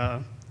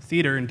a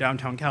theater in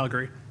downtown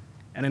Calgary.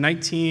 And in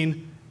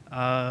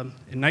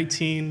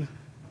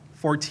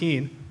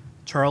 1914,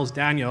 Charles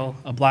Daniel,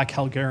 a black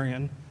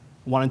Calgarian,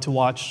 wanted to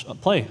watch a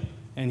play,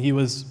 and he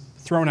was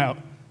thrown out.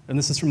 And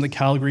this is from the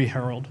Calgary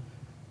Herald.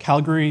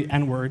 Calgary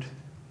N-word,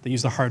 they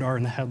use the hard R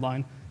in the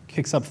headline,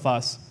 kicks up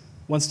fuss,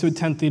 wants to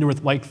attend theater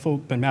with white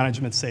folk, but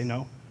management say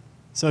no.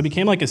 So it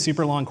became like a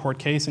super long court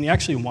case, and he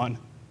actually won.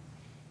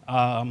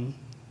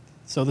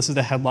 So this is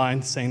the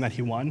headline saying that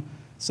he won.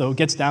 So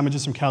gets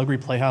damages from Calgary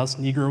Playhouse.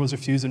 Negro was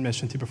refused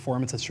admission to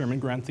performance at Sherman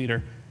Grand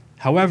Theater.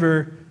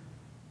 However,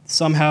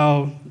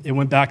 somehow it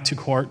went back to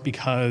court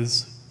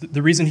because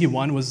the reason he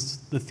won was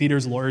the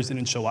theater's lawyers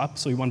didn't show up,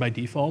 so he won by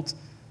default.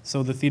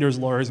 So the theater's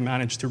lawyers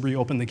managed to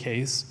reopen the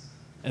case,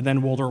 and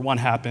then World War I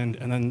happened,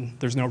 and then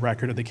there's no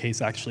record of the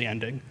case actually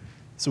ending.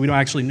 So we don't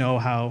actually know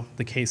how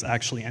the case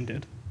actually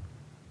ended.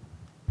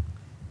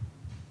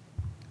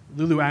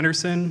 Lulu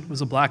Anderson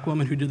was a black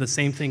woman who did the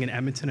same thing in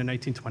Edmonton in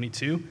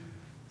 1922.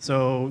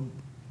 So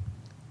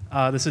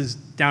this is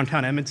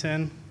downtown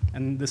Edmonton,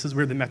 and this is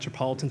where the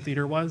Metropolitan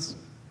Theater was.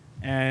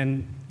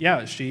 And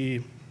yeah,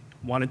 she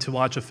wanted to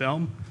watch a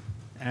film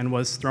and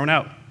was thrown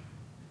out,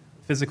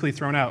 physically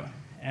thrown out.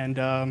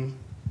 And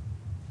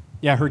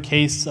yeah, her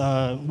case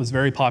was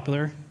very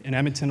popular in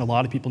Edmonton. A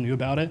lot of people knew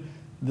about it.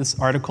 This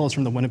article is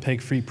from the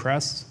Winnipeg Free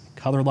Press,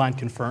 Colorline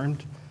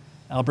confirmed.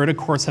 Alberta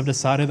courts have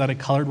decided that a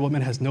colored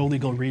woman has no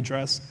legal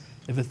redress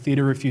if a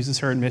theater refuses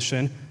her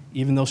admission,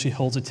 even though she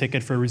holds a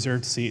ticket for a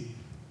reserved seat.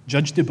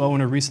 Judge Dubois,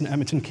 in a recent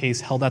Edmonton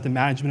case, held that the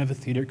management of a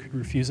theater could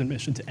refuse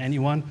admission to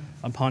anyone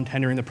upon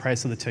tendering the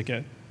price of the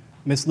ticket.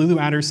 Miss Lulu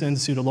Anderson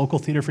sued a local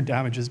theater for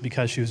damages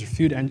because she was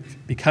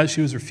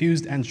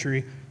refused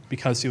entry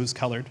because she was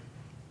colored.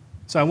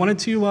 So I wanted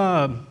to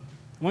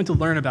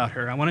learn about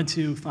her. I wanted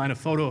to find a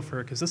photo of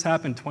her because this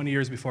happened 20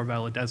 years before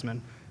Viola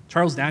Desmond.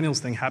 Charles Daniels'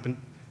 thing happened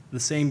the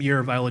same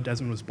year Viola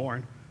Desmond was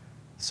born.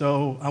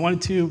 So I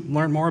wanted to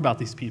learn more about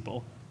these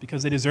people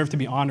because they deserve to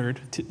be honored.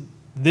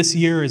 This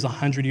year is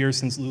 100 years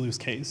since Lulu's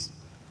case.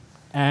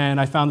 And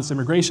I found this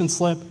immigration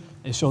slip.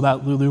 It showed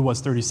that Lulu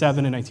was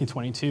 37 in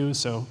 1922,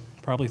 so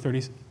probably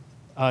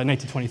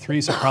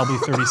 1923, so probably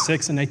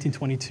 36 in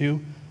 1922.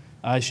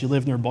 She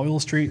lived near Boyle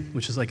Street,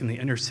 which is like in the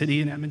inner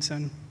city in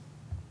Edmonton.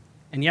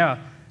 And yeah,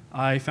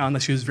 I found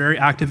that she was very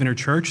active in her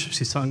church.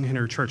 She sung in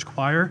her church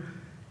choir.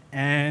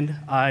 And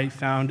I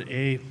found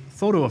a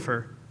photo of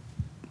her.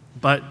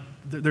 But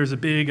there's a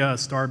big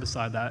star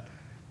beside that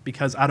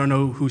because I don't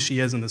know who she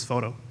is in this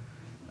photo.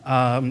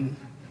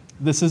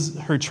 This is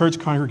her church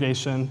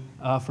congregation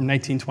from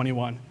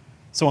 1921.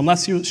 So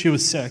unless she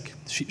was sick,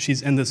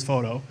 she's in this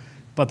photo,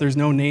 but there's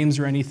no names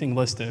or anything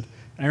listed.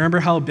 And I remember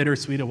how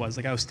bittersweet it was.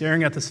 Like, I was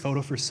staring at this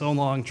photo for so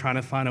long, trying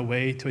to find a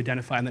way to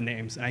identify the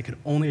names, and I could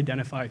only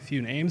identify a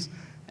few names,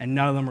 and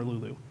none of them were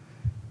Lulu.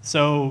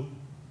 So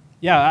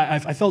yeah,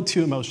 I felt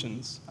two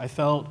emotions. I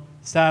felt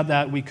sad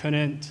that we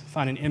couldn't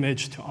find an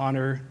image to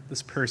honor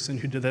this person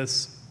who did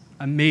this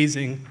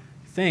amazing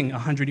thing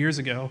 100 years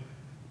ago,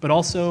 but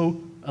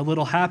also a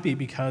little happy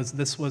because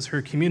this was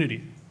her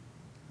community.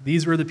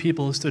 These were the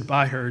people who stood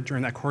by her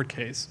during that court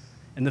case.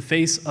 In the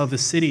face of the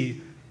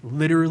city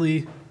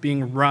literally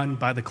being run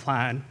by the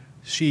Klan,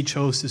 she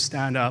chose to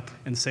stand up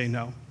and say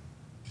no.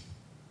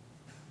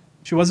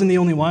 She wasn't the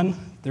only one.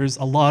 There's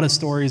a lot of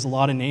stories, a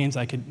lot of names.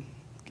 I could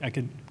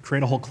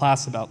create a whole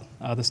class about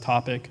this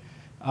topic.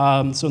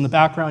 So in the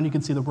background, you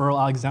can see the Royal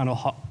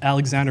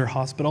Alexander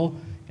Hospital.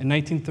 In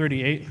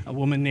 1938, a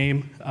woman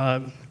named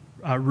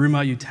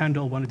Ruma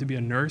Utendil wanted to be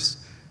a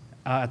nurse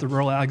at the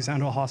Royal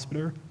Alexander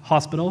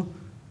Hospital,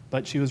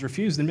 but she was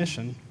refused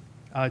admission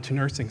to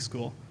nursing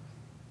school.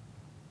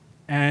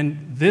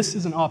 And this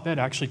is an op-ed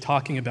actually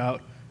talking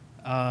about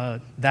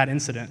that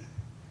incident.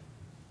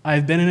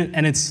 I've been in it,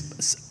 and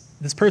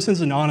this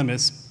person's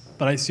anonymous,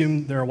 but I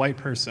assume they're a white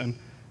person,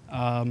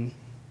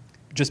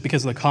 just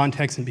because of the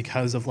context and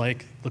because of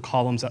like the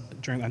columns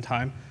during that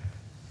time.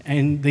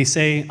 And they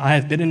say, I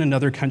have been in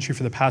another country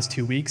for the past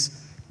 2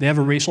 weeks. They have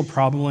a racial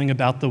problem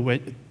about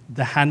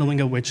the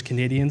handling of which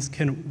Canadians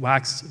can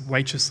wax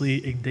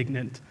righteously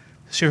indignant.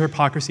 Sheer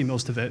hypocrisy,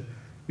 most of it.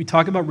 We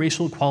talk about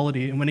racial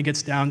equality, and when it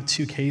gets down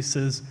to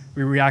cases,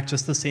 we react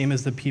just the same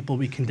as the people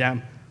we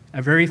condemn.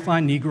 A very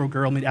fine Negro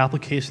girl made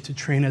application to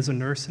train as a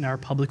nurse in our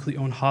publicly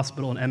owned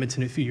hospital in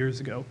Edmonton a few years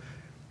ago.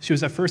 She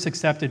was at first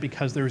accepted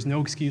because there was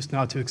no excuse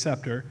not to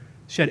accept her.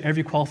 She had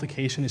every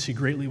qualification, and she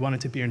greatly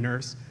wanted to be a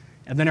nurse.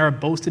 And then our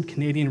boasted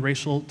Canadian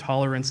racial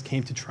tolerance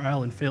came to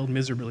trial and failed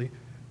miserably.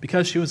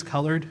 Because she was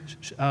colored,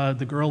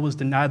 the girl was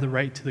denied the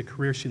right to the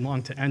career she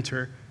longed to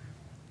enter.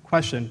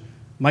 Question,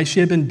 might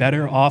she have been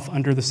better off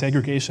under the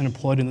segregation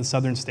employed in the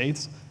southern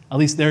states? At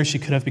least there she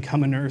could have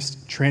become a nurse,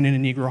 trained in a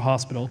Negro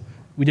hospital.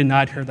 We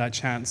denied her that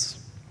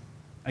chance.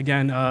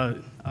 Again,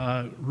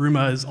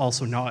 Ruma is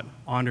also not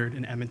honored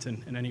in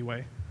Edmonton in any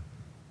way.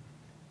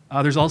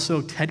 There's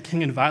also Ted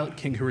King and Violet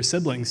King, who were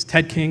siblings.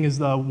 Ted King is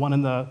the one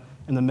in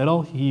the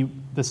middle.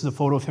 This is a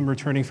photo of him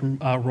returning from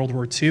World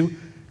War II.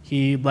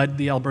 He led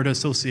the Alberta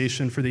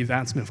Association for the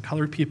Advancement of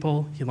Colored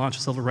People. He launched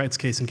a civil rights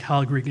case in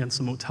Calgary against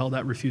a motel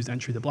that refused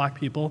entry to black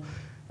people.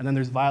 And then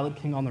there's Violet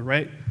King on the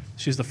right.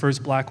 She's the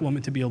first black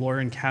woman to be a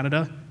lawyer in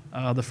Canada,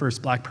 the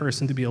first black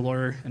person to be a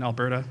lawyer in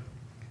Alberta.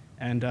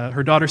 And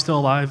her daughter's still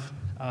alive.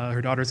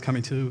 Her daughter's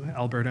coming to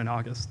Alberta in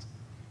August.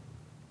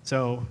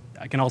 So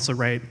I can also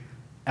write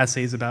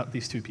essays about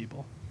these two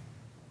people.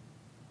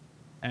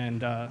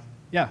 And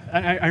yeah,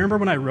 I remember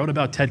when I wrote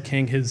about Ted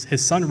King,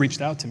 his son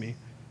reached out to me,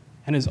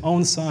 and his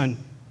own son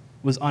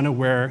was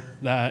unaware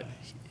that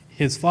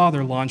his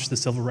father launched the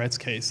civil rights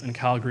case in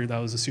Calgary. That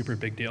was a super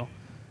big deal.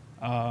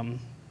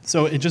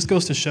 So it just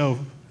goes to show,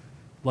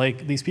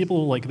 like, these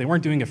people, like, they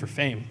weren't doing it for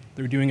fame.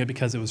 They were doing it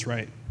because it was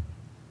right.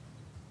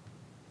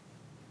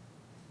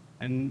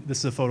 And this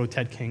is a photo of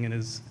Ted King and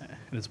his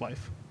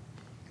wife.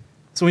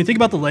 So when you think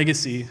about the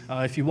legacy,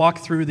 if you walk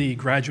through the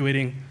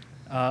graduating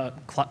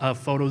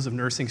photos of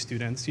nursing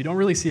students, you don't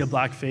really see a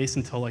black face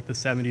until like the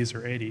 70s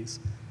or 80s.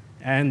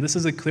 And this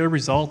is a clear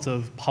result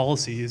of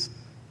policies,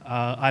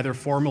 either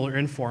formal or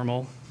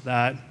informal,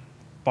 that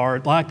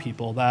barred black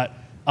people, that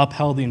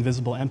upheld the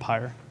invisible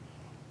empire.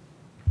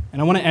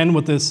 And I want to end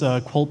with this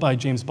quote by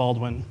James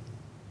Baldwin.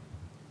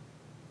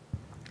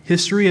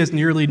 History, as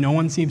nearly no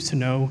one seems to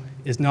know,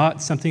 is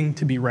not something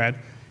to be read,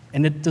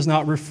 and it does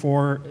not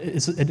refer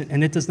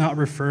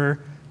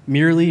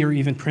merely or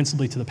even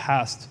principally to the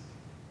past.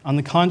 On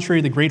the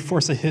contrary, the great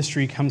force of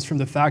history comes from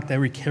the fact that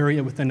we carry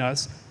it within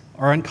us,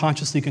 are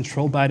unconsciously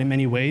controlled by it in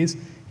many ways,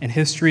 and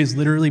history is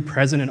literally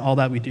present in all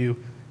that we do.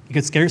 It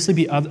can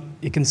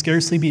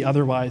scarcely be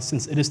otherwise,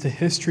 since it is to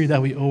history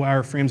that we owe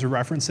our frames of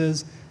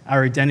references,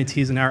 our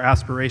identities, and our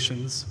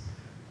aspirations.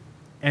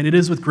 And it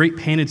is with great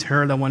pain and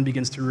terror that one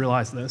begins to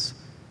realize this.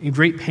 In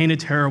great pain and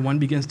terror, one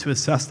begins to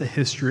assess the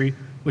history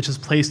which has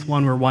placed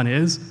one where one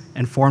is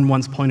and formed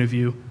one's point of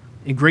view.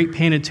 In great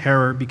pain and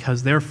terror,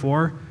 because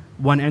therefore,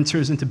 one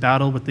enters into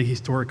battle with the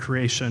historic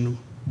creation,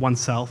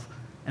 oneself,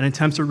 and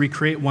attempts to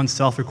recreate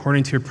oneself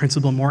according to a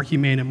principle more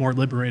humane and more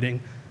liberating.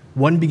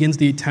 One begins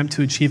the attempt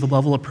to achieve a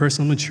level of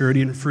personal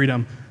maturity and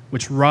freedom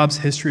which robs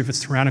history of its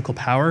tyrannical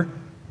power,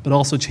 but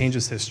also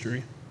changes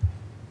history.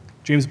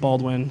 James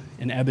Baldwin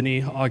in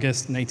Ebony,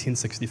 August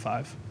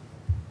 1965.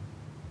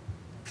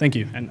 Thank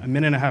you, and a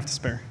minute and a half to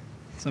spare,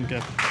 so I'm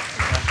good.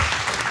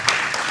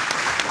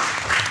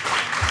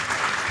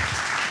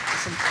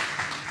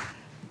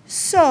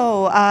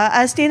 So,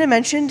 as Dana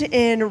mentioned,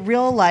 in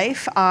real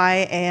life,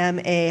 I am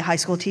a high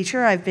school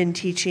teacher. I've been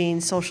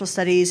teaching social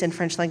studies and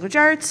French language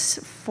arts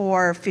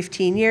for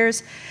 15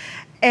 years.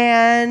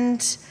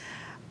 And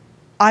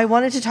I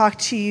wanted to talk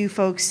to you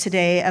folks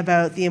today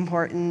about the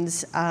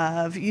importance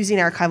of using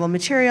archival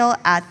material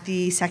at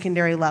the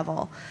secondary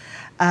level.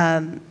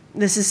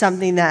 This is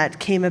something that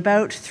came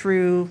about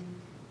through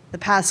the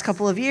past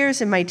couple of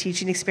years in my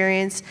teaching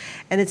experience,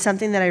 and it's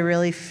something that I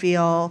really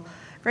feel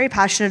very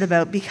passionate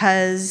about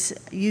because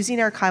using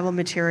archival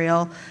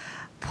material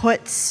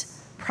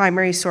puts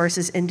primary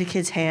sources into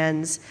kids'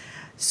 hands,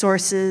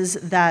 sources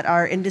that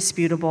are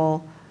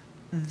indisputable,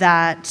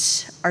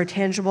 that are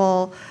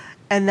tangible,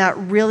 and that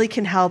really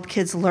can help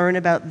kids learn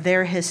about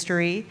their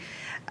history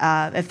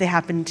if they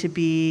happen to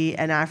be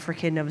an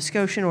African Nova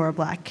Scotian or a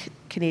Black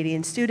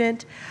Canadian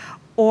student,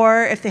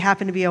 or if they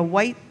happen to be a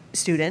white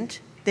student,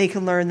 they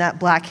can learn that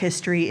Black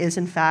history is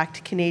in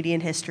fact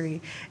Canadian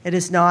history. It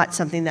is not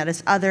something that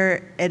is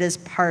other, it is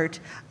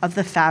part of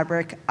the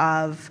fabric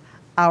of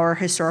our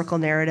historical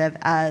narrative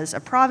as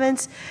a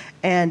province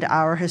and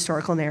our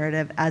historical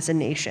narrative as a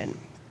nation.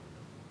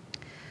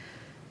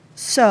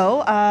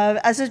 So,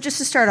 just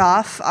to start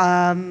off,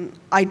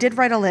 I did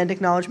write a land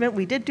acknowledgement.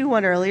 We did do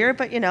one earlier,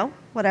 but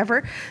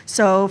whatever.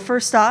 So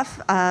first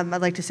off, I'd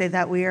like to say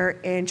that we are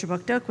in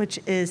Chibuktuk, which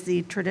is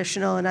the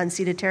traditional and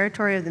unceded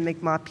territory of the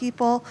Mi'kmaq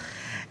people,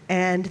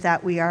 and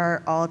that we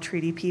are all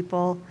treaty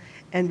people,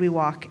 and we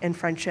walk in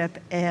friendship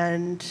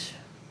and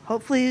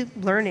hopefully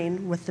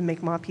learning with the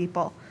Mi'kmaq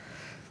people.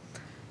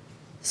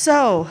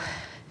 So,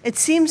 it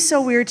seems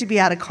so weird to be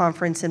at a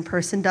conference in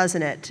person,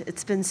 doesn't it?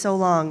 It's been so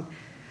long.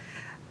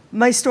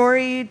 My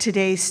story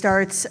today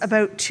starts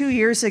about 2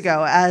 years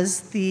ago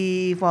as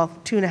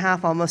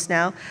 2.5 almost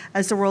now,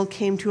 as the world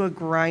came to a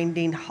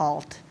grinding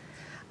halt.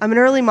 I'm an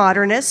early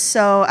modernist,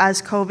 so as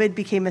COVID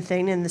became a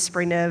thing in the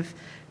spring of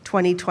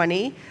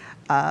 2020,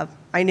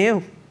 I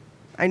knew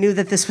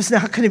that this was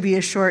not going to be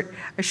a short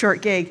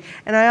gig.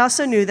 And I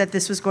also knew that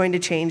this was going to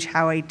change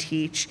how I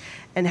teach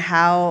and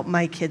how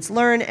my kids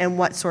learn and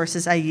what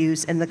sources I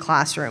use in the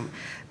classroom.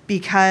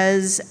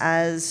 Because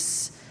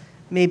as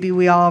maybe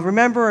we all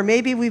remember, or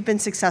maybe we've been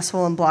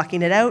successful in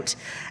blocking it out,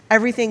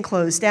 everything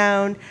closed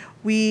down.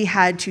 We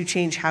had to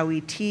change how we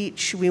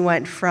teach. We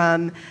went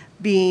from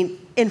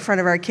being in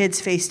front of our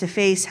kids face to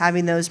face,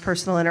 having those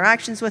personal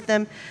interactions with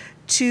them,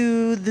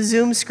 to the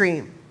Zoom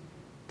screen,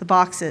 the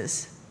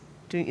boxes.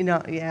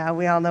 Yeah,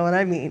 we all know what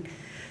I mean.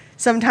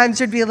 Sometimes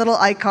there'd be a little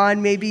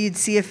icon, maybe you'd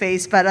see a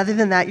face, but other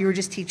than that, you were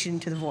just teaching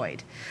to the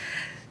void.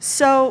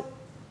 So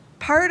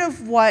part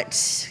of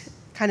what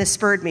kind of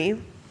spurred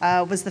me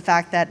was the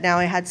fact that now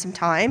I had some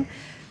time,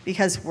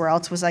 because where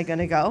else was I going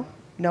to go?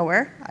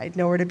 Nowhere. I had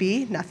nowhere to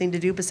be, nothing to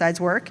do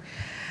besides work.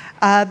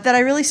 That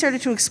I really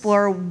started to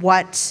explore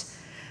what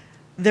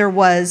there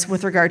was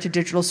with regard to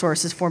digital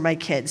sources for my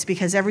kids,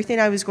 because everything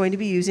I was going to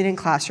be using in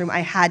classroom, I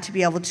had to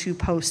be able to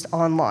post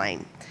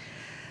online.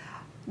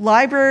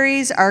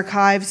 Libraries,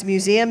 archives,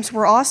 museums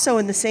were also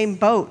in the same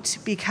boat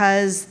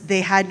because they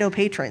had no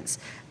patrons.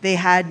 They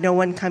had no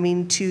one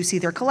coming to see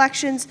their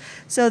collections,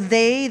 so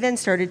they then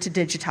started to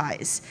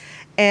digitize.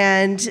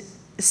 And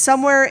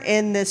somewhere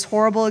in this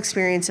horrible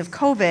experience of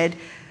COVID,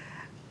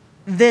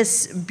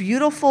 this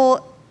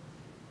beautiful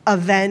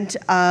event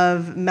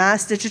of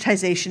mass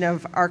digitization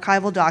of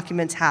archival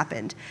documents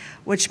happened,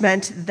 which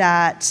meant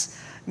that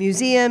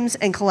museums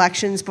and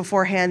collections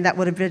beforehand that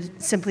would have been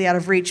simply out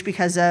of reach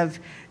because of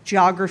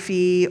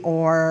geography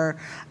or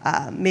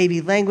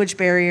maybe language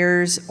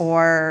barriers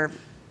or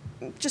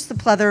just the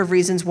plethora of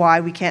reasons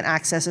why we can't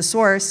access a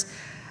source,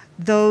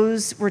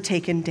 those were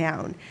taken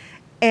down.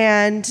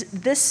 And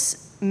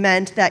this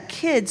meant that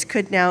kids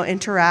could now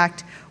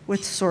interact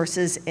with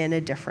sources in a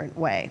different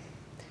way.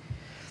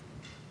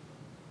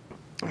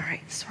 All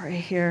right, sorry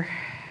here.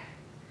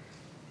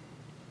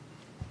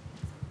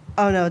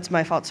 Oh no, it's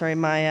my fault, sorry,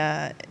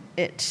 my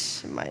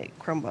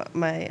Chromebook,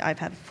 my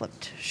iPad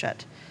flipped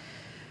shut.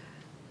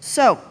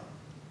 So,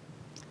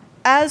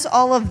 as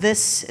all of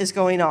this is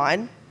going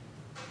on,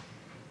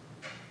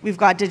 we've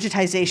got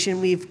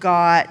digitization, we've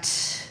got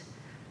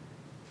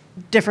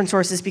different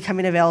sources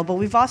becoming available.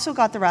 We've also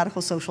got the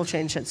radical social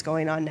change that's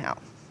going on now,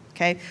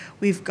 okay?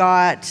 We've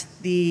got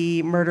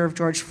the murder of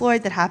George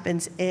Floyd that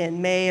happens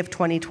in May of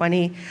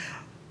 2020,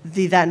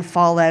 the then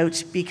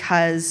fallout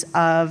because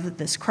of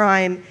this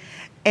crime,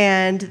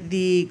 and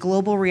the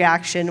global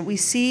reaction. We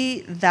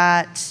see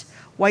that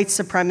white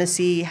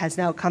supremacy has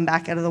now come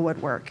back out of the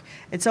woodwork.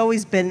 It's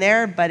always been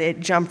there, but it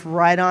jumped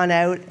right on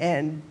out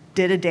and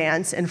did a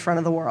dance in front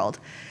of the world.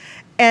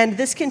 And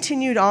this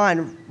continued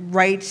on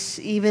right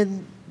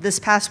even this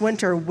past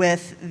winter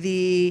with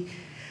the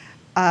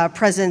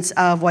presence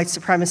of white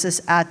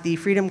supremacists at the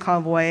Freedom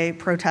Convoy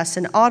protests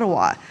in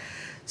Ottawa.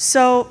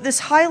 So this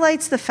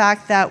highlights the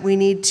fact that we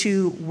need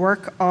to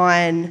work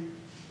on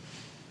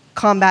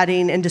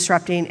combating and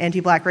disrupting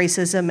anti-Black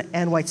racism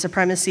and white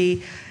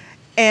supremacy.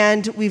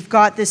 And we've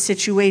got this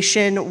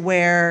situation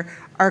where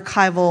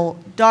archival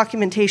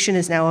documentation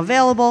is now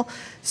available.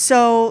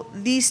 So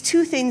these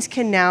two things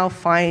can now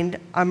find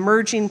a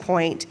merging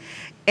point,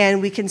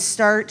 and we can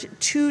start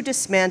to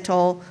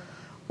dismantle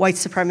white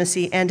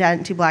supremacy and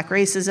anti-Black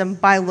racism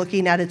by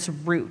looking at its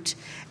root.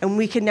 And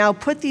we can now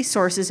put these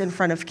sources in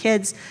front of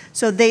kids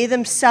so they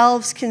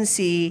themselves can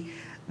see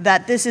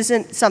that this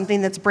isn't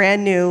something that's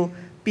brand new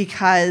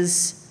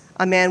because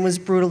a man was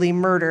brutally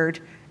murdered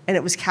and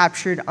it was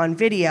captured on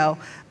video,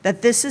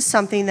 that this is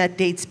something that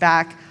dates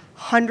back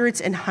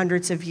hundreds and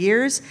hundreds of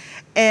years.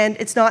 And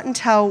it's not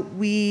until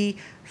we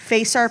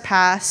face our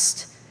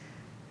past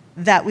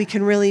that we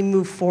can really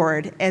move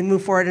forward and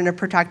move forward in a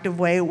productive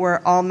way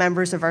where all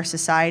members of our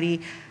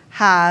society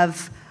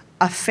have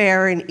a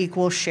fair and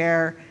equal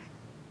share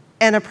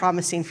and a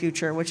promising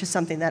future, which is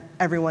something that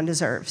everyone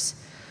deserves.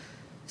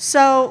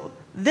 So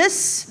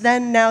this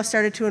then now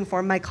started to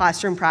inform my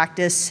classroom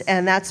practice,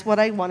 and that's what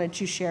I wanted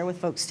to share with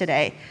folks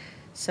today.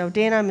 So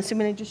Dana, I'm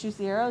assuming I just used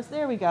the arrows.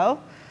 There we go.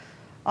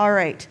 All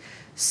right.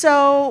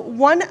 So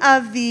one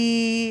of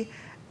the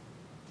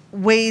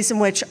ways in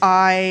which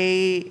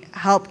I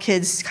help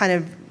kids kind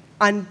of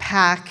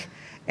unpack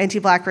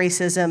anti-Black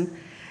racism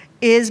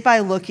is by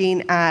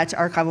looking at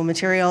archival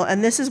material,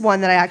 and this is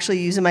one that I actually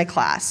use in my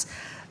class.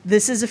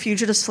 This is a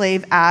fugitive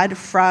slave ad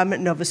from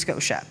Nova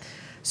Scotia.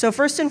 So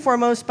first and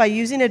foremost, by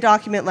using a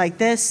document like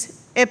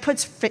this, it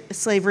puts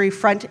slavery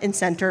front and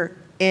center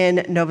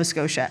in Nova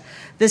Scotia.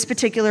 This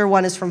particular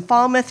one is from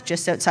Falmouth,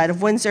 just outside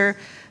of Windsor.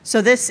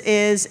 So this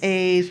is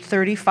a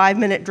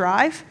 35-minute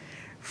drive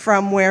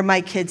from where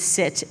my kids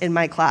sit in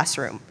my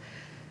classroom.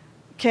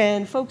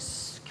 Can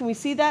we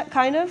see that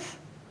kind of?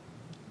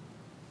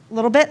 A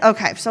little bit?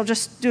 Okay, so I'll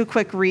just do a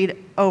quick read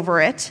over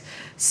it.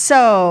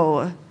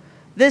 So,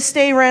 this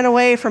day ran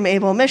away from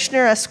Abel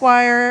Mishner,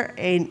 Esquire,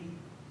 a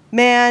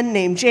man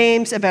named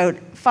James, about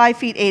 5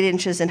 feet 8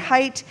 inches in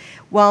height,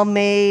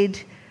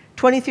 well-made,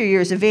 23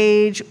 years of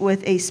age,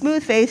 with a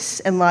smooth face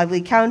and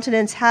lively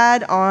countenance,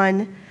 had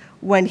on,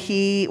 when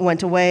he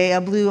went away, a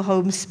blue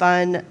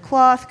homespun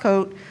cloth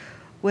coat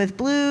with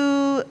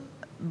blue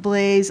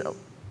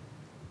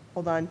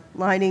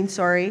lining,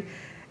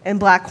 and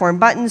black horn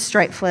buttons,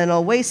 striped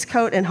flannel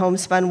waistcoat, and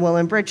homespun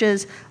woolen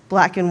breeches,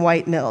 black and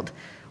white milled.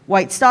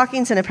 White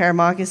stockings and a pair of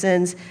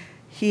moccasins.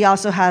 He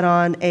also had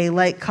on a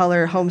light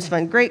color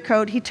homespun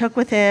greatcoat. He took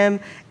with him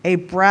a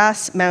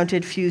brass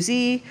mounted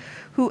fusee.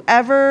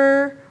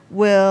 Whoever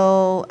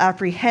will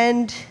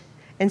apprehend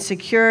and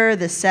secure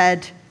the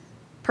said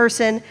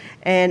person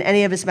and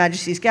any of his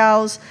majesty's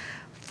gals,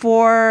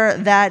 for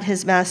that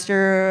his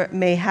master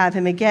may have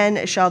him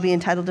again, shall be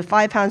entitled to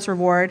 £5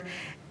 reward,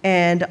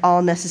 and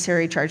all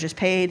necessary charges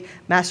paid.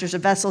 Masters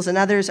of vessels and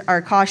others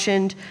are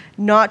cautioned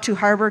not to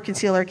harbor,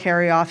 conceal, or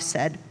carry off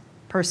said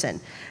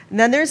person. And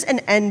then there's an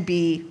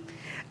NB.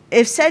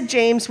 If said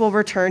James will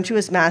return to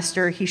his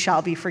master, he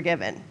shall be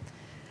forgiven.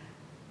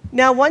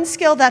 Now, one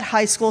skill that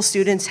high school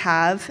students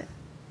have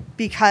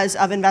because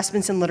of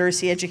investments in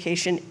literacy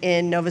education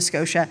in Nova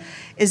Scotia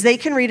is they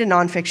can read a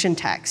nonfiction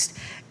text.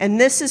 And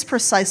this is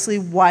precisely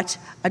what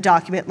a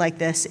document like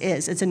this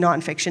is. It's a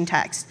nonfiction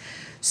text.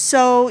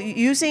 So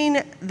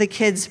using the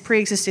kids'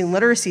 pre-existing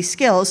literacy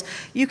skills,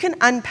 you can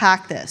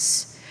unpack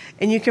this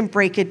and you can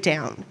break it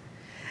down.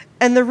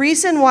 And the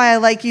reason why I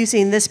like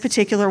using this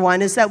particular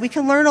one is that we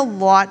can learn a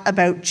lot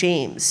about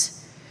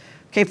James.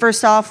 Okay,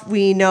 first off,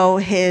 we know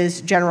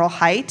his general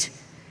height,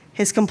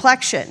 his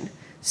complexion.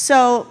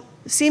 So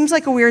seems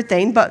like a weird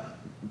thing, but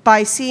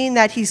by seeing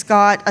that he's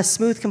got a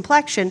smooth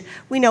complexion,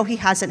 we know he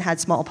hasn't had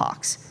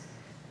smallpox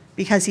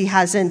because he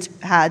hasn't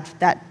had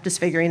that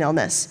disfiguring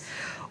illness.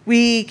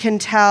 We can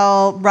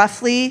tell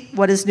roughly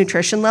what his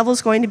nutrition level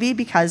is going to be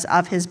because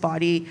of his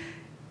body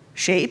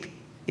shape,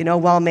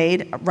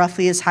 well-made,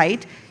 roughly his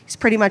height. He's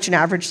pretty much an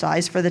average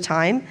size for the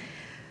time.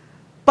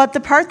 But the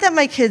part that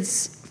my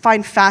kids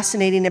find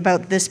fascinating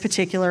about this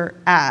particular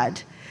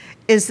ad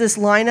is this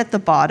line at the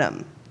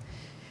bottom.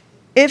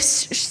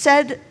 If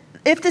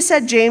the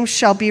said James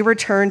shall be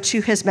returned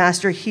to his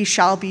master, he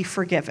shall be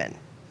forgiven.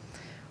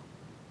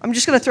 I'm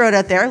just going to throw it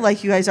out there,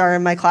 like you guys are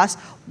in my class.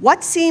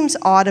 What seems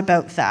odd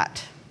about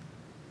that?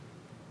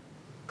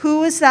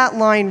 Who is that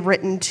line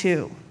written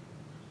to?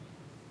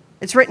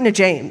 It's written to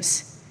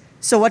James.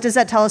 So what does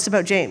that tell us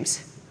about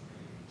James?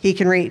 He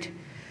can read.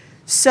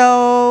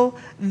 So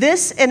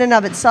this in and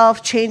of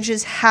itself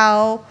changes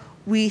how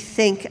we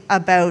think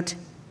about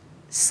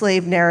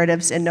slave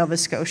narratives in Nova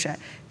Scotia.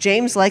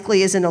 James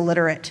likely isn't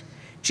illiterate.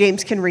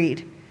 James can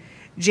read.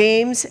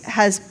 James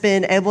has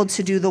been able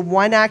to do the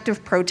one act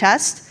of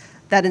protest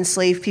that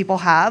enslaved people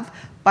have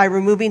by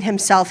removing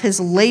himself his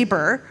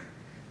labor.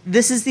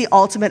 This is the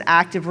ultimate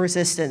act of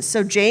resistance.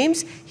 So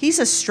James, he's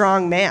a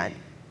strong man.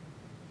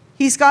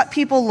 He's got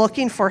people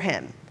looking for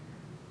him.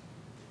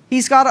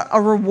 He's got a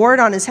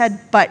reward on his head,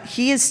 but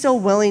he is still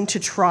willing to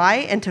try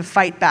and to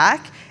fight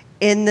back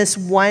in this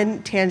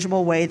one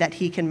tangible way that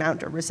he can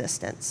mount a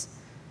resistance.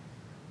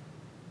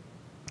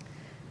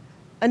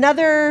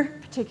 Another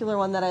particular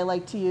one that I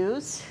like to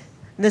use,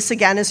 this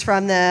again is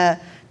from the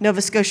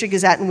Nova Scotia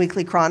Gazette and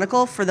Weekly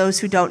Chronicle. For those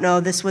who don't know,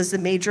 this was the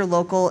major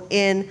local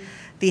in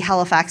the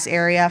Halifax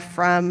area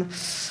from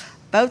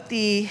about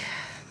the,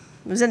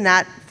 it was in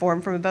that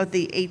form from about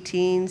the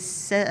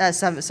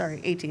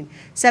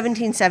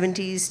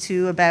 1770s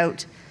to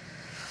about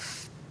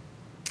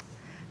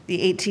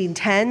the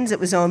 1810s. It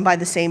was owned by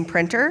the same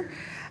printer.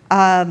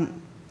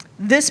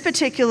 This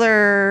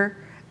particular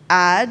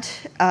ad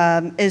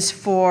is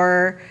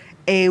for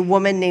a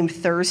woman named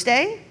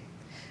Thursday.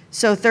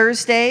 So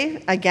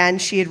Thursday, again,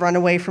 she had run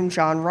away from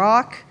John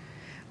Rock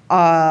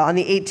on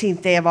the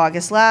 18th day of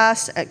August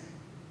last,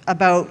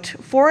 about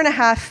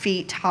 4.5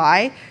 feet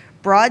high,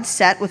 broad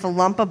set with a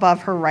lump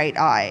above her right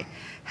eye.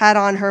 Had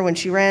on her when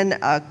she ran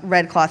a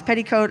red cloth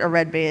petticoat, a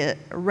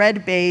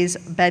red baize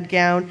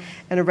bedgown,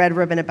 and a red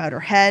ribbon about her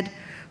head.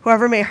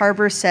 Whoever may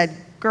harbor said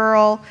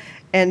girl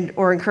and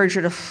or encourage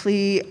her to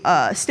flee,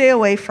 stay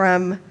away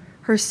from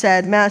her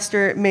said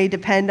master may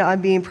depend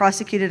on being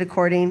prosecuted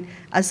according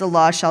as the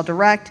law shall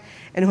direct,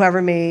 and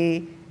whoever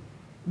may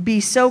be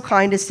so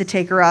kind as to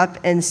take her up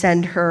and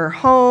send her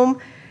home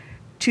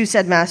to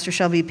said master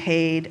shall be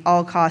paid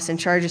all costs and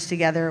charges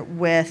together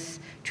with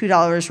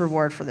 $2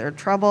 reward for their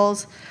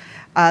troubles.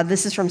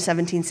 This is from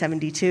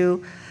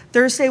 1772.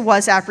 Thursday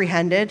was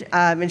apprehended,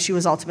 and she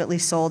was ultimately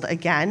sold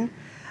again.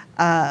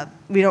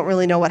 We don't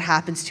really know what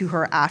happens to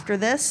her after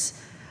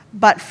this.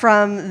 But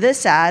from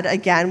this ad,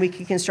 again, we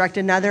can construct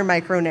another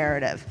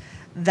micro-narrative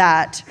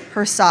that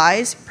her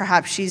size,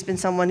 perhaps she's been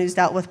someone who's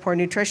dealt with poor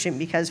nutrition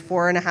because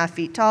 4.5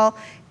 feet tall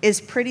is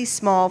pretty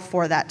small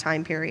for that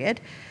time period.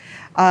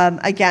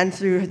 Again,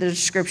 through the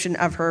description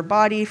of her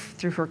body,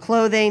 through her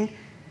clothing,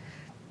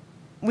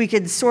 we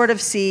could sort of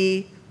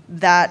see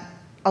that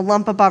a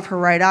lump above her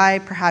right eye,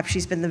 perhaps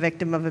she's been the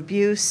victim of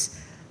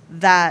abuse,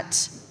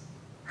 that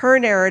her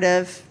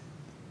narrative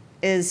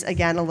is,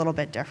 again, a little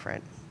bit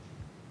different.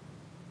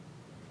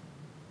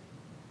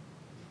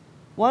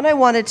 One I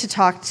wanted to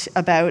talk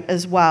about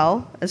as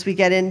well, as we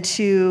get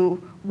into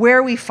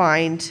where we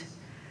find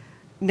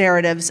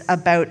narratives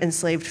about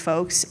enslaved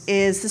folks,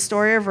 is the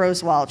story of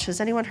Rose Welch. Has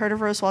anyone heard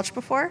of Rose Welch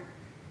before?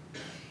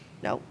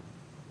 No?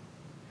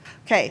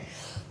 Okay.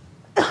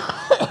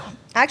 I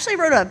actually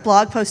wrote a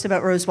blog post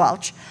about Rose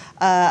Welch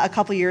a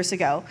couple years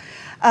ago.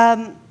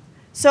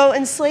 So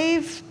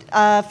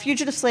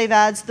fugitive slave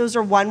ads, those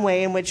are one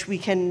way in which we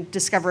can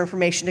discover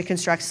information to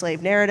construct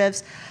slave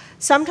narratives.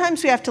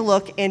 Sometimes we have to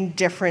look in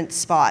different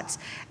spots.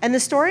 And the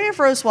story of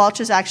Rose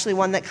Welch is actually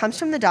one that comes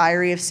from the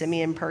diary of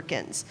Simeon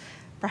Perkins.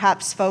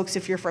 Perhaps folks,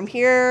 if you're from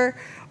here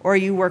or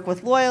you work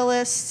with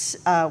loyalists,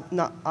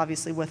 not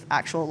obviously with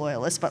actual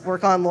loyalists, but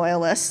work on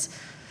loyalists,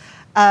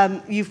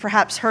 you've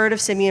perhaps heard of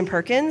Simeon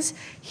Perkins.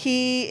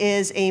 He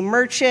is a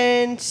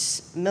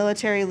merchant,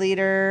 military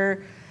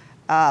leader,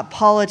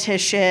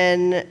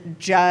 politician,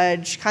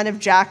 judge, kind of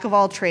jack of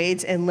all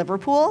trades in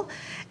Liverpool.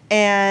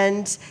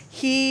 And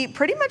he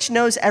pretty much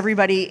knows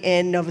everybody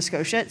in Nova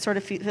Scotia, it sort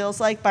of feels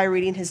like, by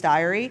reading his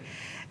diary.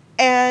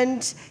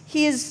 And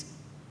he is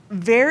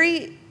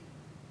very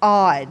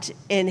odd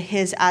in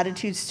his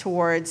attitudes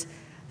towards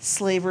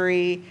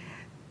slavery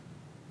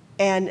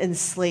and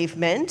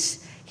enslavement.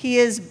 He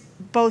is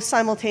both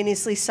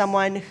simultaneously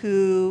someone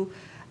who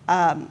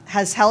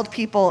has held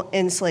people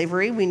in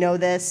slavery. We know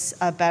this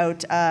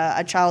about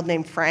a child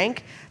named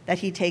Frank that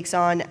he takes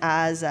on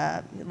as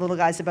little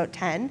guy's about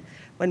 10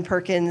 when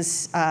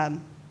Perkins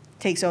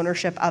takes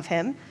ownership of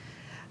him.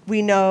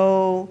 We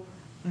know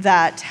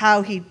that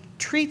how he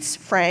treats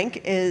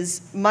Frank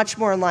is much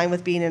more in line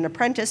with being an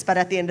apprentice, but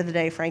at the end of the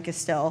day, Frank is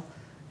still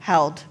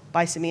held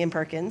by Simeon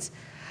Perkins.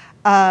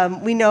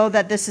 We know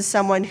that this is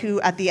someone who,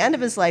 at the end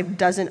of his life,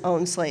 doesn't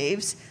own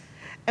slaves.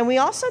 And we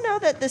also know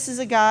that this is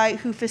a guy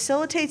who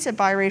facilitates a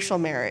biracial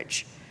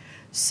marriage.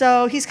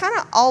 So he's kind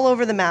of all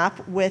over the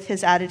map with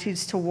his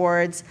attitudes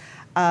towards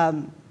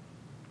black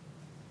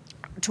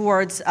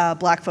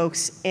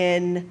folks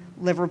in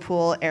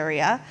Liverpool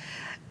area.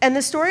 And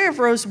the story of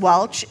Rose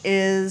Welch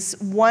is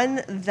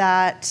one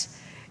that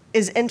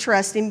is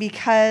interesting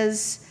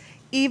because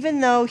even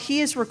though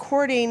he is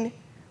recording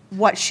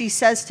what she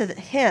says to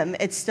him,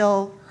 it's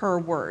still her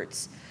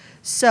words.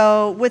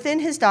 So within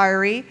his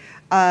diary,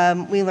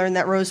 we learn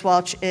that Rose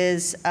Welch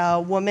is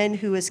a woman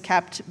who is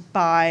kept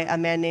by a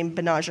man named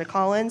Benajah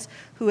Collins,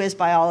 who is,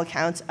 by all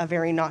accounts, a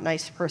very not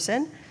nice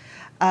person.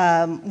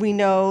 We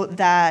know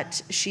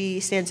that she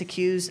stands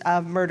accused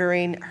of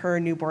murdering her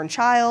newborn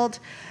child,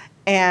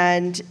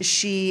 and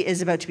she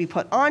is about to be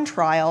put on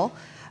trial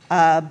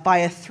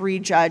by a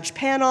 3-judge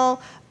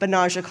panel.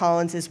 Benajah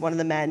Collins is one of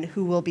the men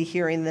who will be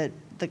hearing the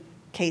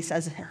case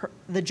as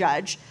the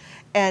judge.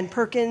 And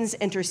Perkins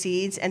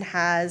intercedes and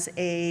has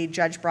a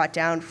judge brought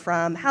down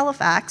from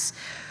Halifax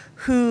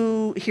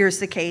who hears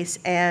the case,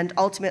 and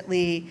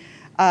ultimately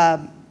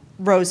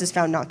Rose is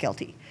found not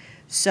guilty.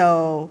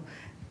 So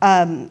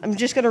I'm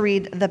just going to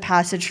read the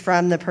passage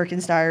from the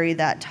Perkins diary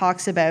that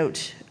talks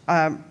about,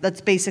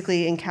 that's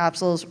basically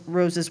encapsulates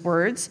Rose's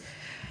words.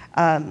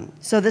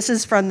 So this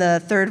is from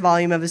the 3rd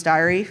volume of his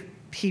diary.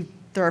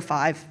 There are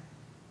 5.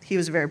 He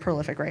was a very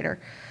prolific writer.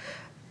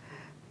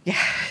 Yeah,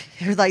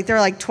 there are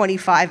like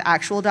 25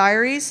 actual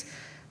diaries,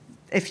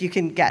 if you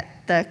can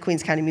get the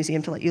Queens County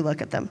Museum to let you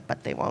look at them,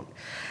 but they won't.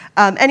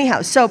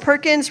 Anyhow, so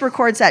Perkins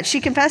records that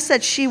she confessed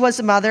that she was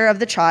the mother of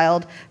the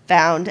child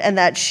found and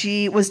that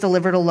she was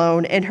delivered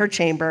alone in her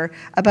chamber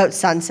about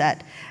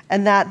sunset,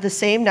 and that the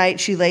same night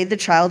she laid the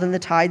child in the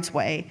tide's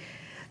way,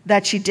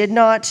 that she did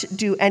not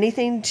do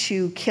anything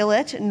to kill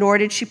it, nor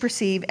did she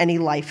perceive any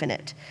life in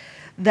it,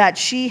 that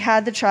she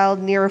had the child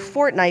near a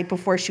fortnight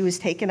before she was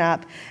taken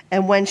up,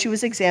 and when she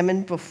was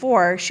examined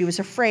before, she was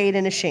afraid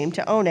and ashamed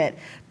to own it,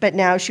 but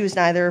now she was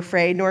neither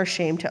afraid nor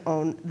ashamed to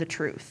own the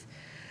truth.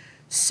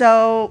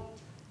 So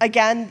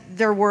again,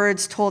 their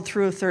words told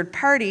through a third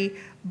party,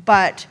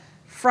 but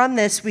from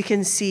this we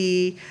can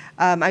see,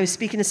 I was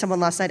speaking to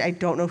someone last night, I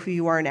don't know who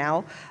you are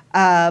now,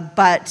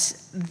 but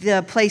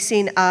the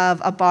placing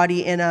of a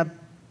body in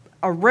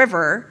a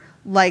river,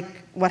 like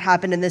what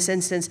happened in this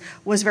instance,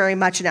 was very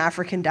much an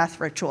African death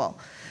ritual.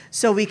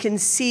 So we can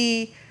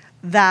see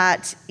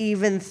that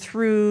even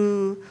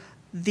through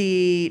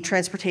the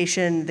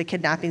transportation, the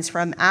kidnappings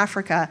from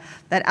Africa,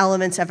 that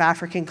elements of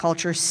African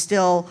culture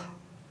still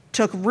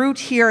took root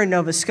here in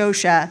Nova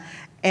Scotia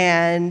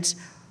and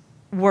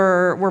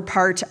were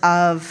part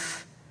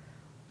of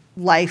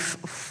life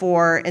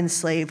for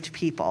enslaved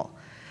people.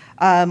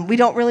 We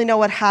don't really know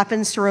what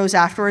happens to Rose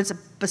afterwards,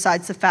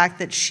 besides the fact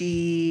that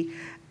she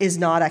is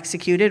not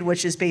executed,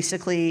 which is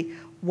basically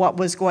what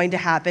was going to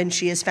happen.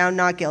 She is found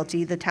not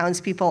guilty. The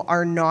townspeople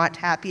are not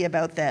happy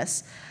about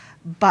this,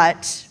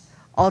 but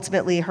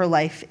ultimately her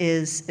life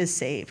is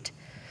saved.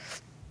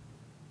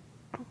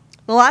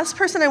 The last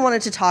person I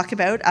wanted to talk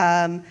about,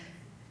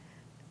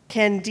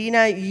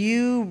 Candina,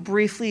 you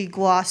briefly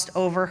glossed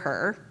over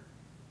her,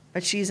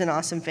 but she's an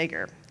awesome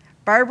figure.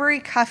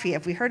 Barbary Cuffey,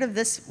 have we heard of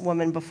this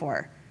woman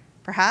before?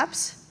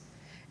 Perhaps?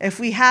 If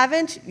we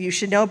haven't, you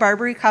should know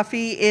Barbary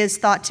Cuffey is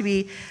thought to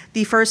be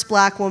the first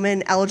Black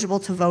woman eligible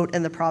to vote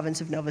in the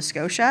province of Nova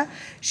Scotia.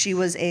 She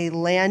was a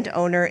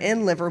landowner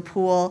in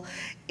Liverpool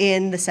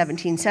in the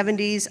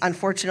 1770s.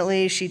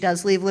 Unfortunately, she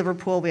does leave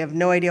Liverpool. We have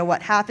no idea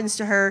what happens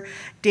to her.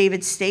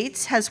 David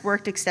States has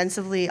worked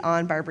extensively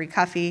on Barbary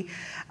Cuffey.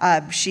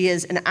 She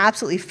is an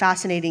absolutely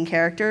fascinating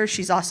character.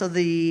 She's also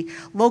the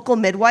local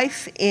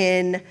midwife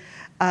in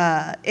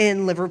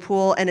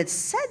Liverpool, and it's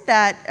said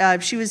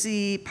that she was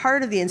the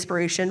part of the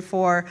inspiration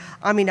for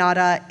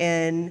Aminata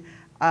in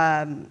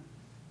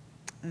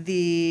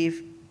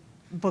the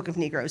Book of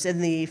Negroes, in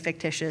the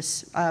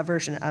fictitious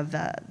version of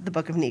the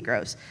Book of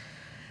Negroes.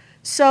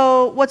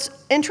 So what's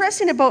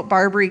interesting about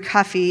Barbary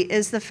Cuffey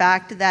is the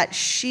fact that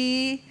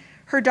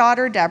her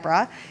daughter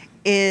Deborah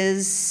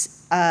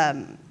is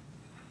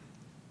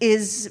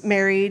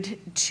married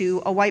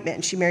to a white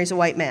man. She marries a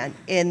white man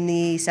in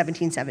the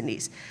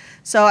 1770s.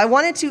 So I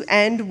wanted to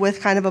end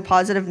with kind of a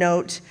positive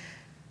note,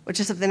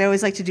 which is something I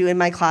always like to do in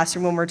my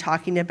classroom when we're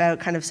talking about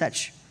kind of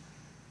such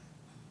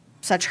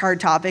hard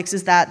topics,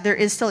 is that there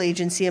is still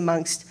agency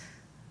amongst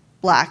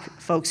Black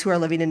folks who are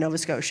living in Nova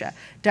Scotia.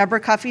 Deborah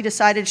Cuffey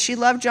decided she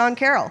loved John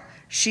Carroll.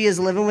 She is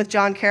living with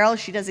John Carroll.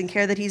 She doesn't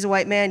care that he's a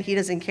white man. He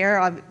doesn't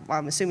care,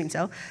 I'm assuming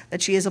so,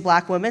 that she is a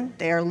Black woman.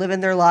 They are living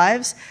their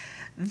lives.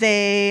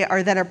 They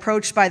are then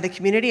approached by the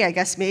community. I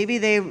guess maybe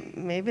they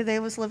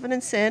was living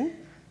in sin,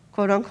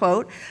 quote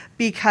unquote,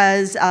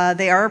 because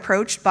they are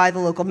approached by the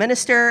local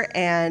minister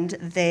and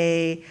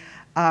they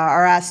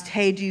are asked,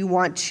 hey, do you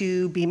want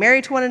to be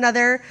married to one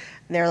another?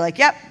 And they're like,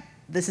 yep,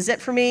 this is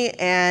it for me.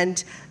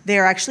 And they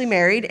are actually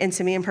married, and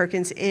Simeon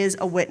Perkins is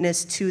a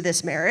witness to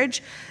this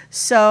marriage.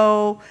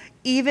 So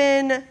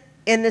even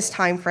in this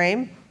time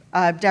frame,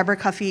 Deborah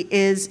Cuffey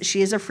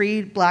is a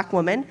free Black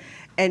woman,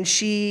 and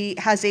she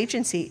has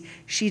agency.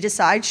 She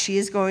decides she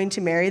is going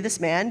to marry this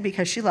man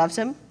because she loves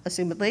him,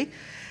 assumedly,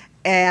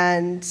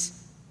 and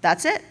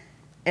that's it.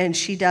 And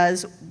she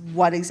does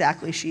what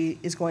exactly she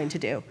is going to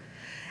do.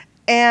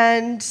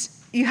 And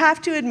you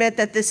have to admit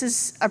that this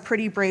is a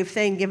pretty brave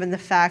thing, given the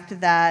fact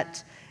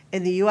that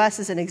in the US,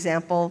 as an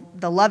example,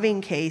 the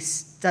Loving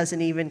case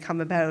doesn't even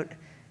come about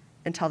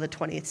until the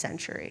 20th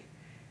century.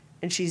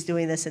 And she's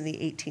doing this in the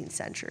 18th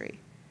century.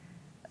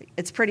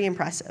 It's pretty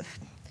impressive.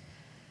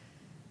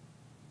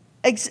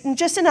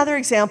 Just another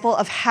example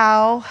of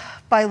how,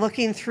 by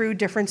looking through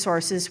different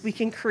sources, we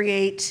can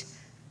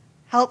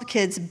help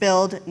kids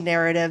build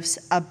narratives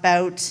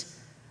about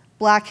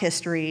Black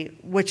history,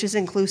 which is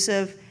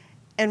inclusive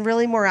and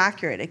really more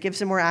accurate. It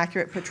gives a more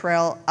accurate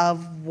portrayal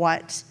of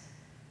what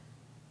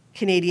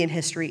Canadian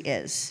history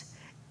is.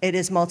 It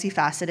is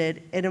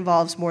multifaceted. It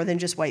involves more than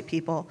just white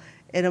people.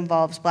 It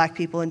involves Black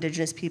people,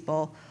 Indigenous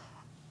people,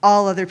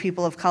 all other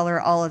people of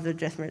color, all of the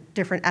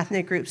different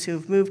ethnic groups who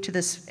have moved to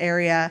this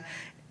area.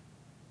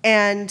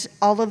 And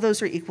all of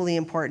those are equally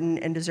important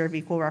and deserve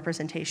equal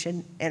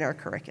representation in our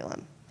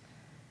curriculum.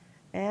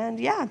 And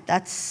yeah,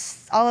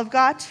 that's all I've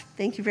got.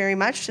 Thank you very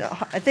much.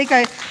 I think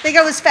I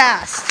was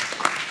fast.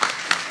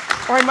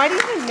 Or I might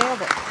even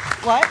nailed it.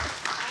 What?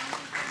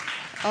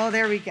 Oh,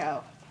 there we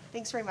go.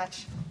 Thanks very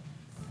much.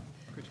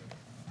 Good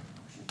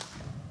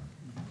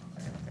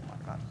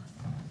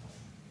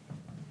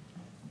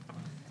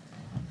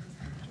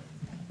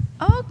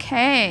job.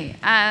 Okay.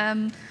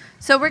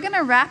 So we're going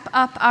to wrap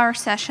up our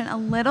session a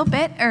little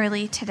bit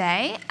early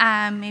today.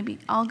 Maybe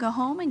I'll go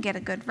home and get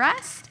a good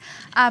rest.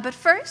 But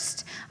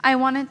first, I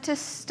wanted to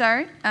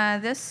start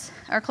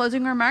our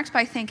closing remarks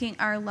by thanking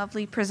our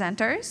lovely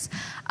presenters.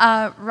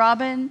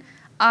 Robin,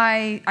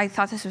 I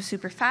thought this was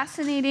super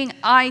fascinating.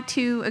 I,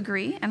 too,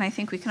 agree, and I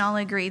think we can all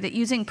agree, that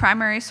using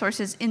primary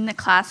sources in the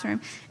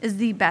classroom is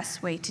the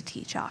best way to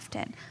teach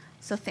often.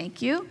 So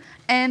thank you.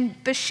 And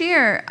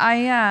Bashir,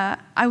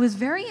 I was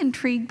very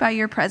intrigued by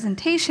your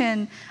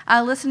presentation,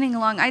 listening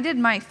along. I did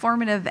my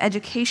formative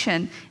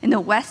education in the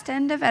west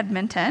end of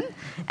Edmonton,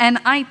 and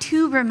I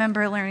too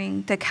remember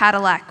learning the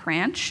Cadillac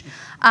Ranch,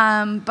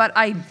 but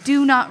I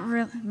do not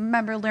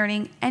remember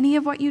learning any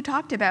of what you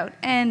talked about,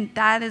 and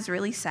that is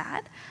really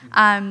sad.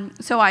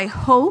 So I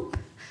hope,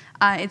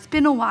 it's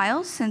been a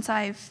while since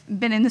I've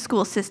been in the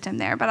school system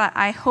there, but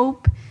I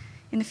hope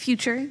in the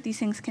future these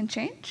things can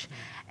change.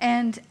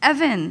 And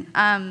Evan,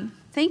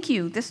 thank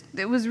you.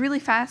 It was really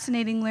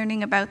fascinating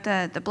learning about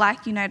the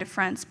Black United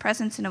Front's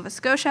presence in Nova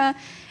Scotia,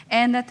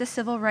 and that the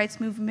civil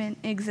rights movement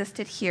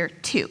existed here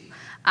too.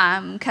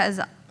 Because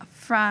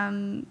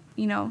from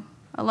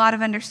a lot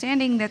of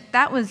understanding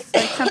that was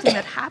like something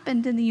that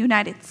happened in the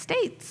United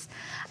States,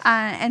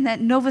 and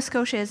that Nova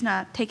Scotia is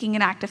not taking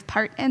an active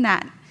part in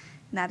that.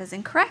 And that is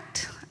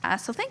incorrect.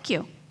 So thank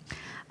you.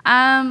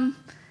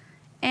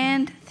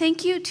 And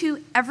thank you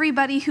to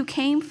everybody who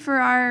came for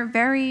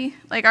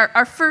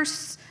our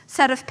first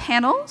set of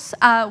panels.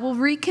 We'll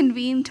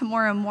reconvene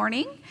tomorrow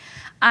morning.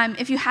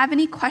 If you have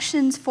any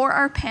questions for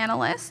our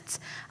panelists,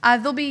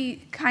 they'll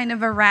be kind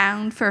of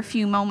around for a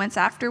few moments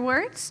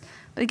afterwards.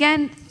 But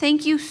again,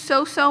 thank you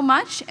so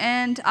much,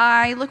 and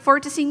I look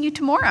forward to seeing you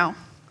tomorrow.